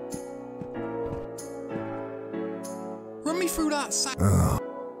 Run me through that sack.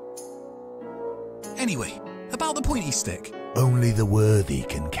 Anyway, about the pointy stick. Only the worthy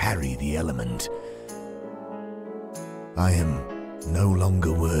can carry the element. I am no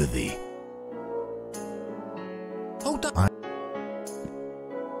longer worthy. Hold up.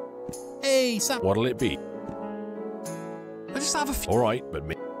 Hey, Sam. What'll it be? I just have a few. Alright, but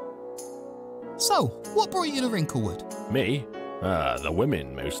me. So, what brought you to Wrinklewood? Me? The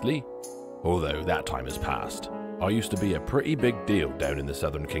women, mostly. Although that time has passed. I used to be a pretty big deal down in the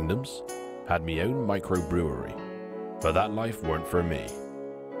Southern Kingdoms. Had me own microbrewery. But that life weren't for me.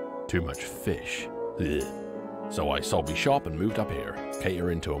 Too much fish. Ugh. So I sold me shop and moved up here,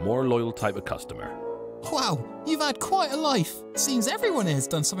 catering to a more loyal type of customer. Wow, you've had quite a life. Seems everyone here has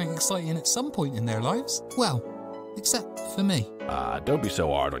done something exciting at some point in their lives. Well, except for me. Don't be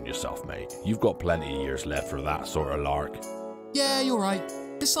so hard on yourself, mate. You've got plenty of years left for that sort of lark. Yeah, you're right.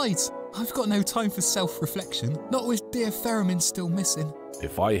 Besides, I've got no time for self-reflection, not with dear Theremin still missing.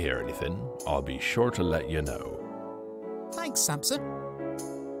 If I hear anything, I'll be sure to let you know. Thanks, Samson.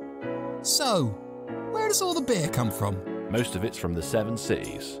 So, where does all the beer come from? Most of it's from the 7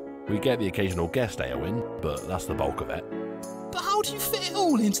 cities. We get the occasional guest ale in, but that's the bulk of it. But how do you fit it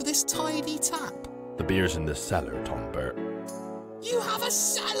all into this tiny tap? The beer's in the cellar, Tonbert. You have a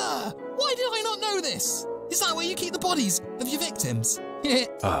cellar! Why did I not know this? Is that where you keep the bodies of your victims?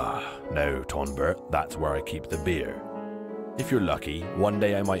 No, Tonbert, that's where I keep the beer. If you're lucky, one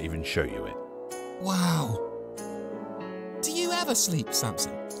day I might even show you it. Wow. Do you ever sleep,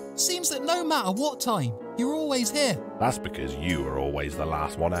 Samson? Seems that no matter what time, you're always here. That's because you are always the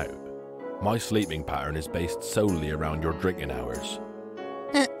last one out. My sleeping pattern is based solely around your drinking hours.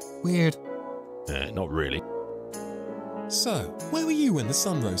 Weird. Not really. So, where were you when the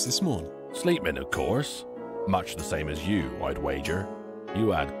sun rose this morning? Sleeping, of course. Much the same as you, I'd wager.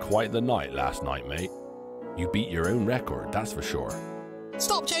 You had quite the night last night, mate. You beat your own record, that's for sure.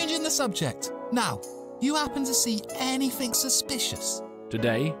 Stop changing the subject. Now, you happen to see anything suspicious?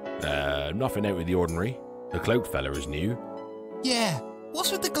 Today, nothing out of the ordinary. The cloaked fella is new. Yeah,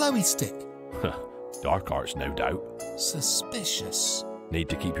 what's with the glowy stick? Dark arts, no doubt. Suspicious. Need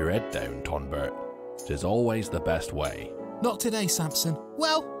to keep your head down, Tonbert. 'Tis always the best way. Not today, Samson.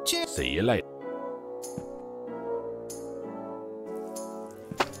 Well, cheers. See you later.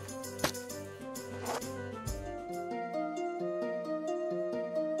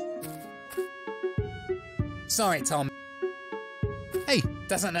 Sorry, Tom. Hey,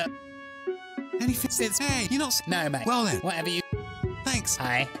 doesn't it? Anything since? Hey, you're not. No, mate. Well then. Whatever you. Thanks.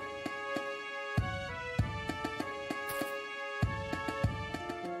 Aye.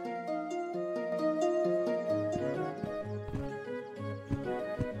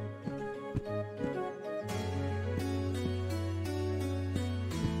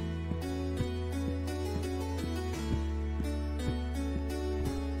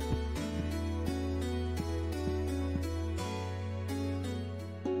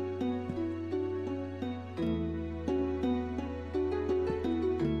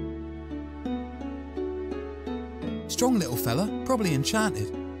 Strong little fella, probably enchanted.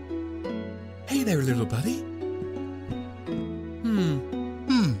 Hey there, little buddy.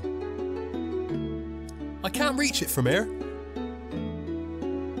 I can't reach it from here.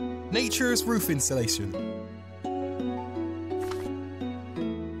 Nature's roof insulation.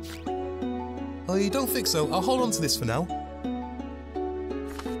 I don't think so. I'll hold on to this for now.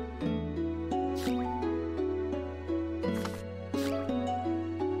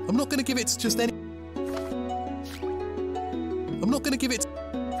 I'm not going to give it to just any... I'm not going to give it...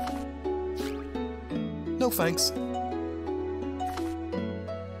 No thanks.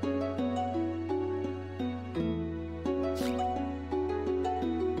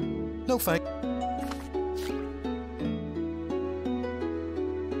 No thanks.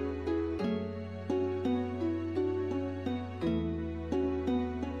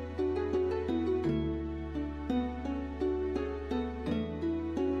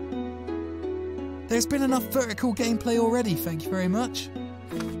 There's been enough vertical gameplay already, thank you very much.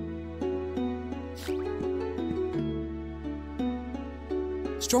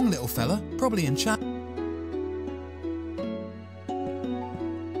 Strong little fella, probably in chat.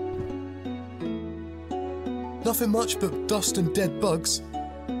 Nothing much but dust and dead bugs.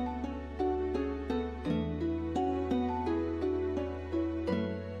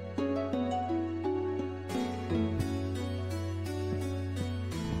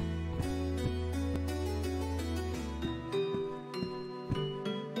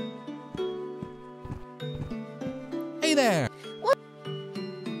 Hey there! What?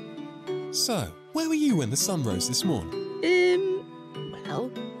 So, where were you when the sun rose this morning? Well,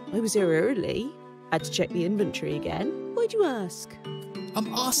 I was here early. Had to check the inventory again. Why'd you ask?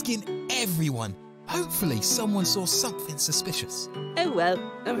 I'm asking everyone. Hopefully someone saw something suspicious. Oh well,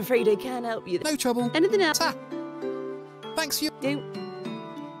 I'm afraid I can't help you. No trouble. Anything else? Thanks you.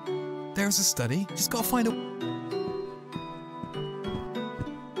 No. There's a study. Just gotta find a...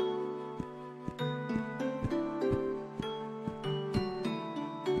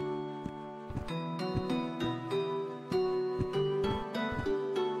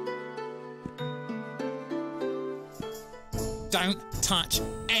 Don't touch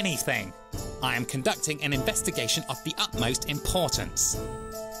anything. I am conducting an investigation of the utmost importance.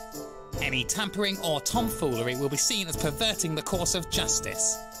 Any tampering or tomfoolery will be seen as perverting the course of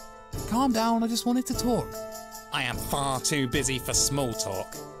justice. Calm down, I just wanted to talk. I am far too busy for small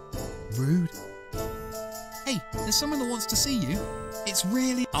talk. Rude. Hey, there's someone that wants to see you. It's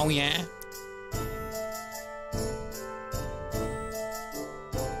really... Oh yeah?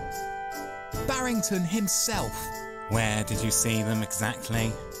 Barrington himself. Where did you see them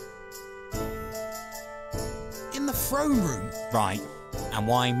exactly? In the throne room. Right. And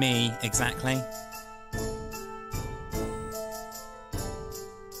why me exactly?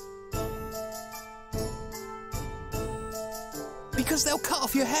 Because they'll cut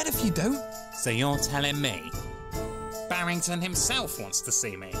off your head if you don't. So you're telling me Barrington himself wants to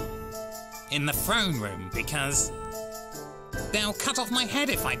see me? In the throne room because they'll cut off my head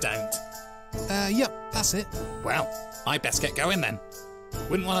if I don't? Yep, that's it. Well, I best get going then.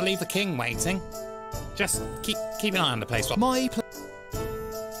 Wouldn't want to leave the king waiting. Just keep an eye on the place.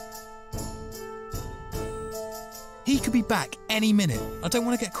 He could be back any minute. I don't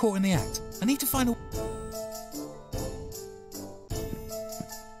want to get caught in the act. I need to find a...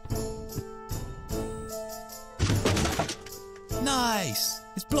 Nice!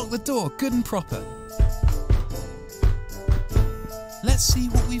 It's blocked the door, good and proper. Let's see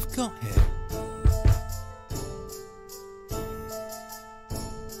what we've got here.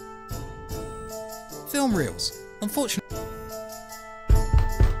 Film reels. Unfortunately...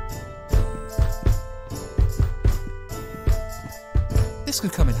 This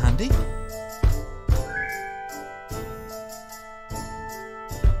could come in handy.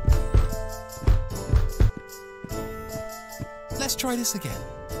 Let's try this again.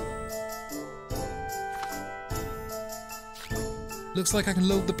 Looks like I can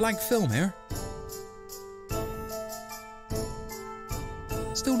load the blank film here.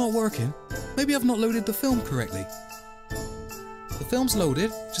 Still not working. Maybe I've not loaded the film correctly. The film's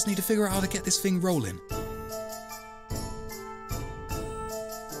loaded, just need to figure out how to get this thing rolling.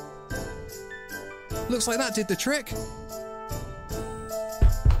 Looks like that did the trick.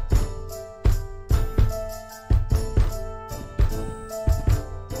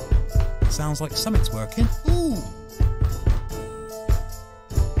 Sounds like something's working. Ooh!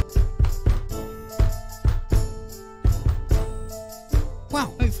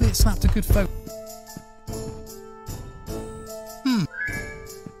 Wow, hopefully it snapped a good photo.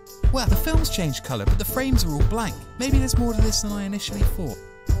 Well, the film's changed colour, but the frames are all blank. Maybe there's more to this than I initially thought.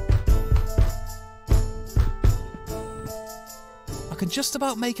 I can just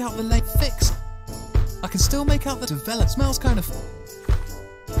about make out the leg fixed. I can still make out the develop. Smells kind of...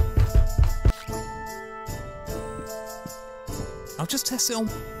 I'll just test it on...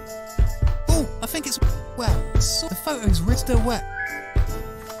 Oh, I think it's... Well, so the photo's still wet.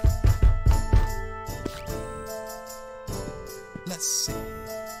 Let's see.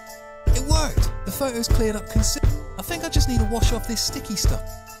 It worked! The photo's cleared up considerably. I think I just need to wash off this sticky stuff.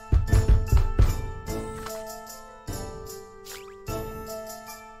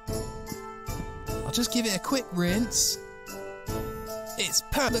 I'll just give it a quick rinse. It's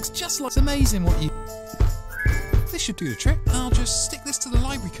perfect. Looks just like... It's amazing what you... This should do the trick. I'll just stick this to the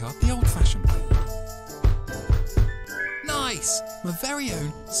library card the old-fashioned way. Nice! My very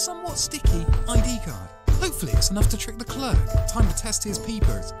own, somewhat sticky ID card. Hopefully it's enough to trick the clerk. Time to test his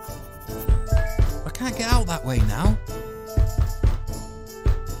peepers. I can't get out that way now.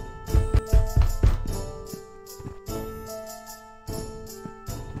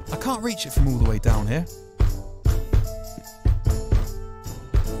 can't reach it from all the way down here.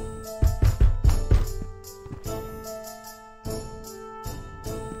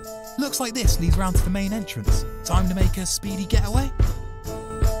 Looks like this leads round to the main entrance. Time to make a speedy getaway.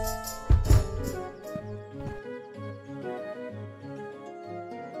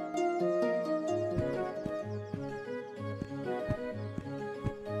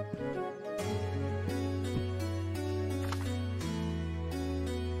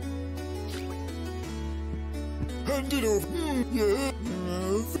 Hand it over. Yeah.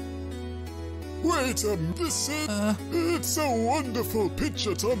 Wait a minute. This is... It's a wonderful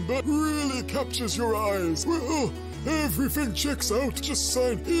picture, Tom. That really captures your eyes. Well, everything checks out. Just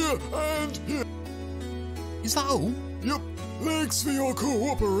sign here and here. Is that all? Yep. Thanks for your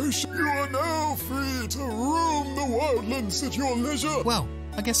cooperation. You are now free to roam the wildlands at your leisure. Well,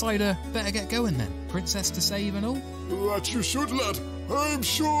 I guess I'd better get going then. Princess to save and all? That you should, lad. I'm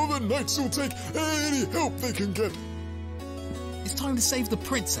sure the knights will take any help they can get. It's time to save the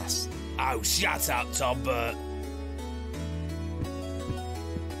princess. Oh, shut up, Tom Burt.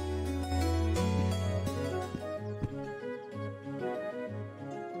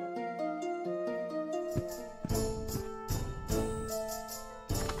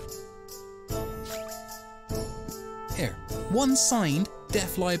 Here, one signed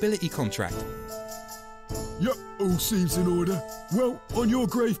death liability contract. Yep, all seems in order. Well, on your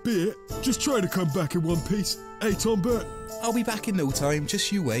grave be it. Just try to come back in one piece. Hey, Tom Burt. I'll be back in no time,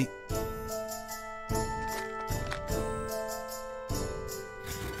 just you wait.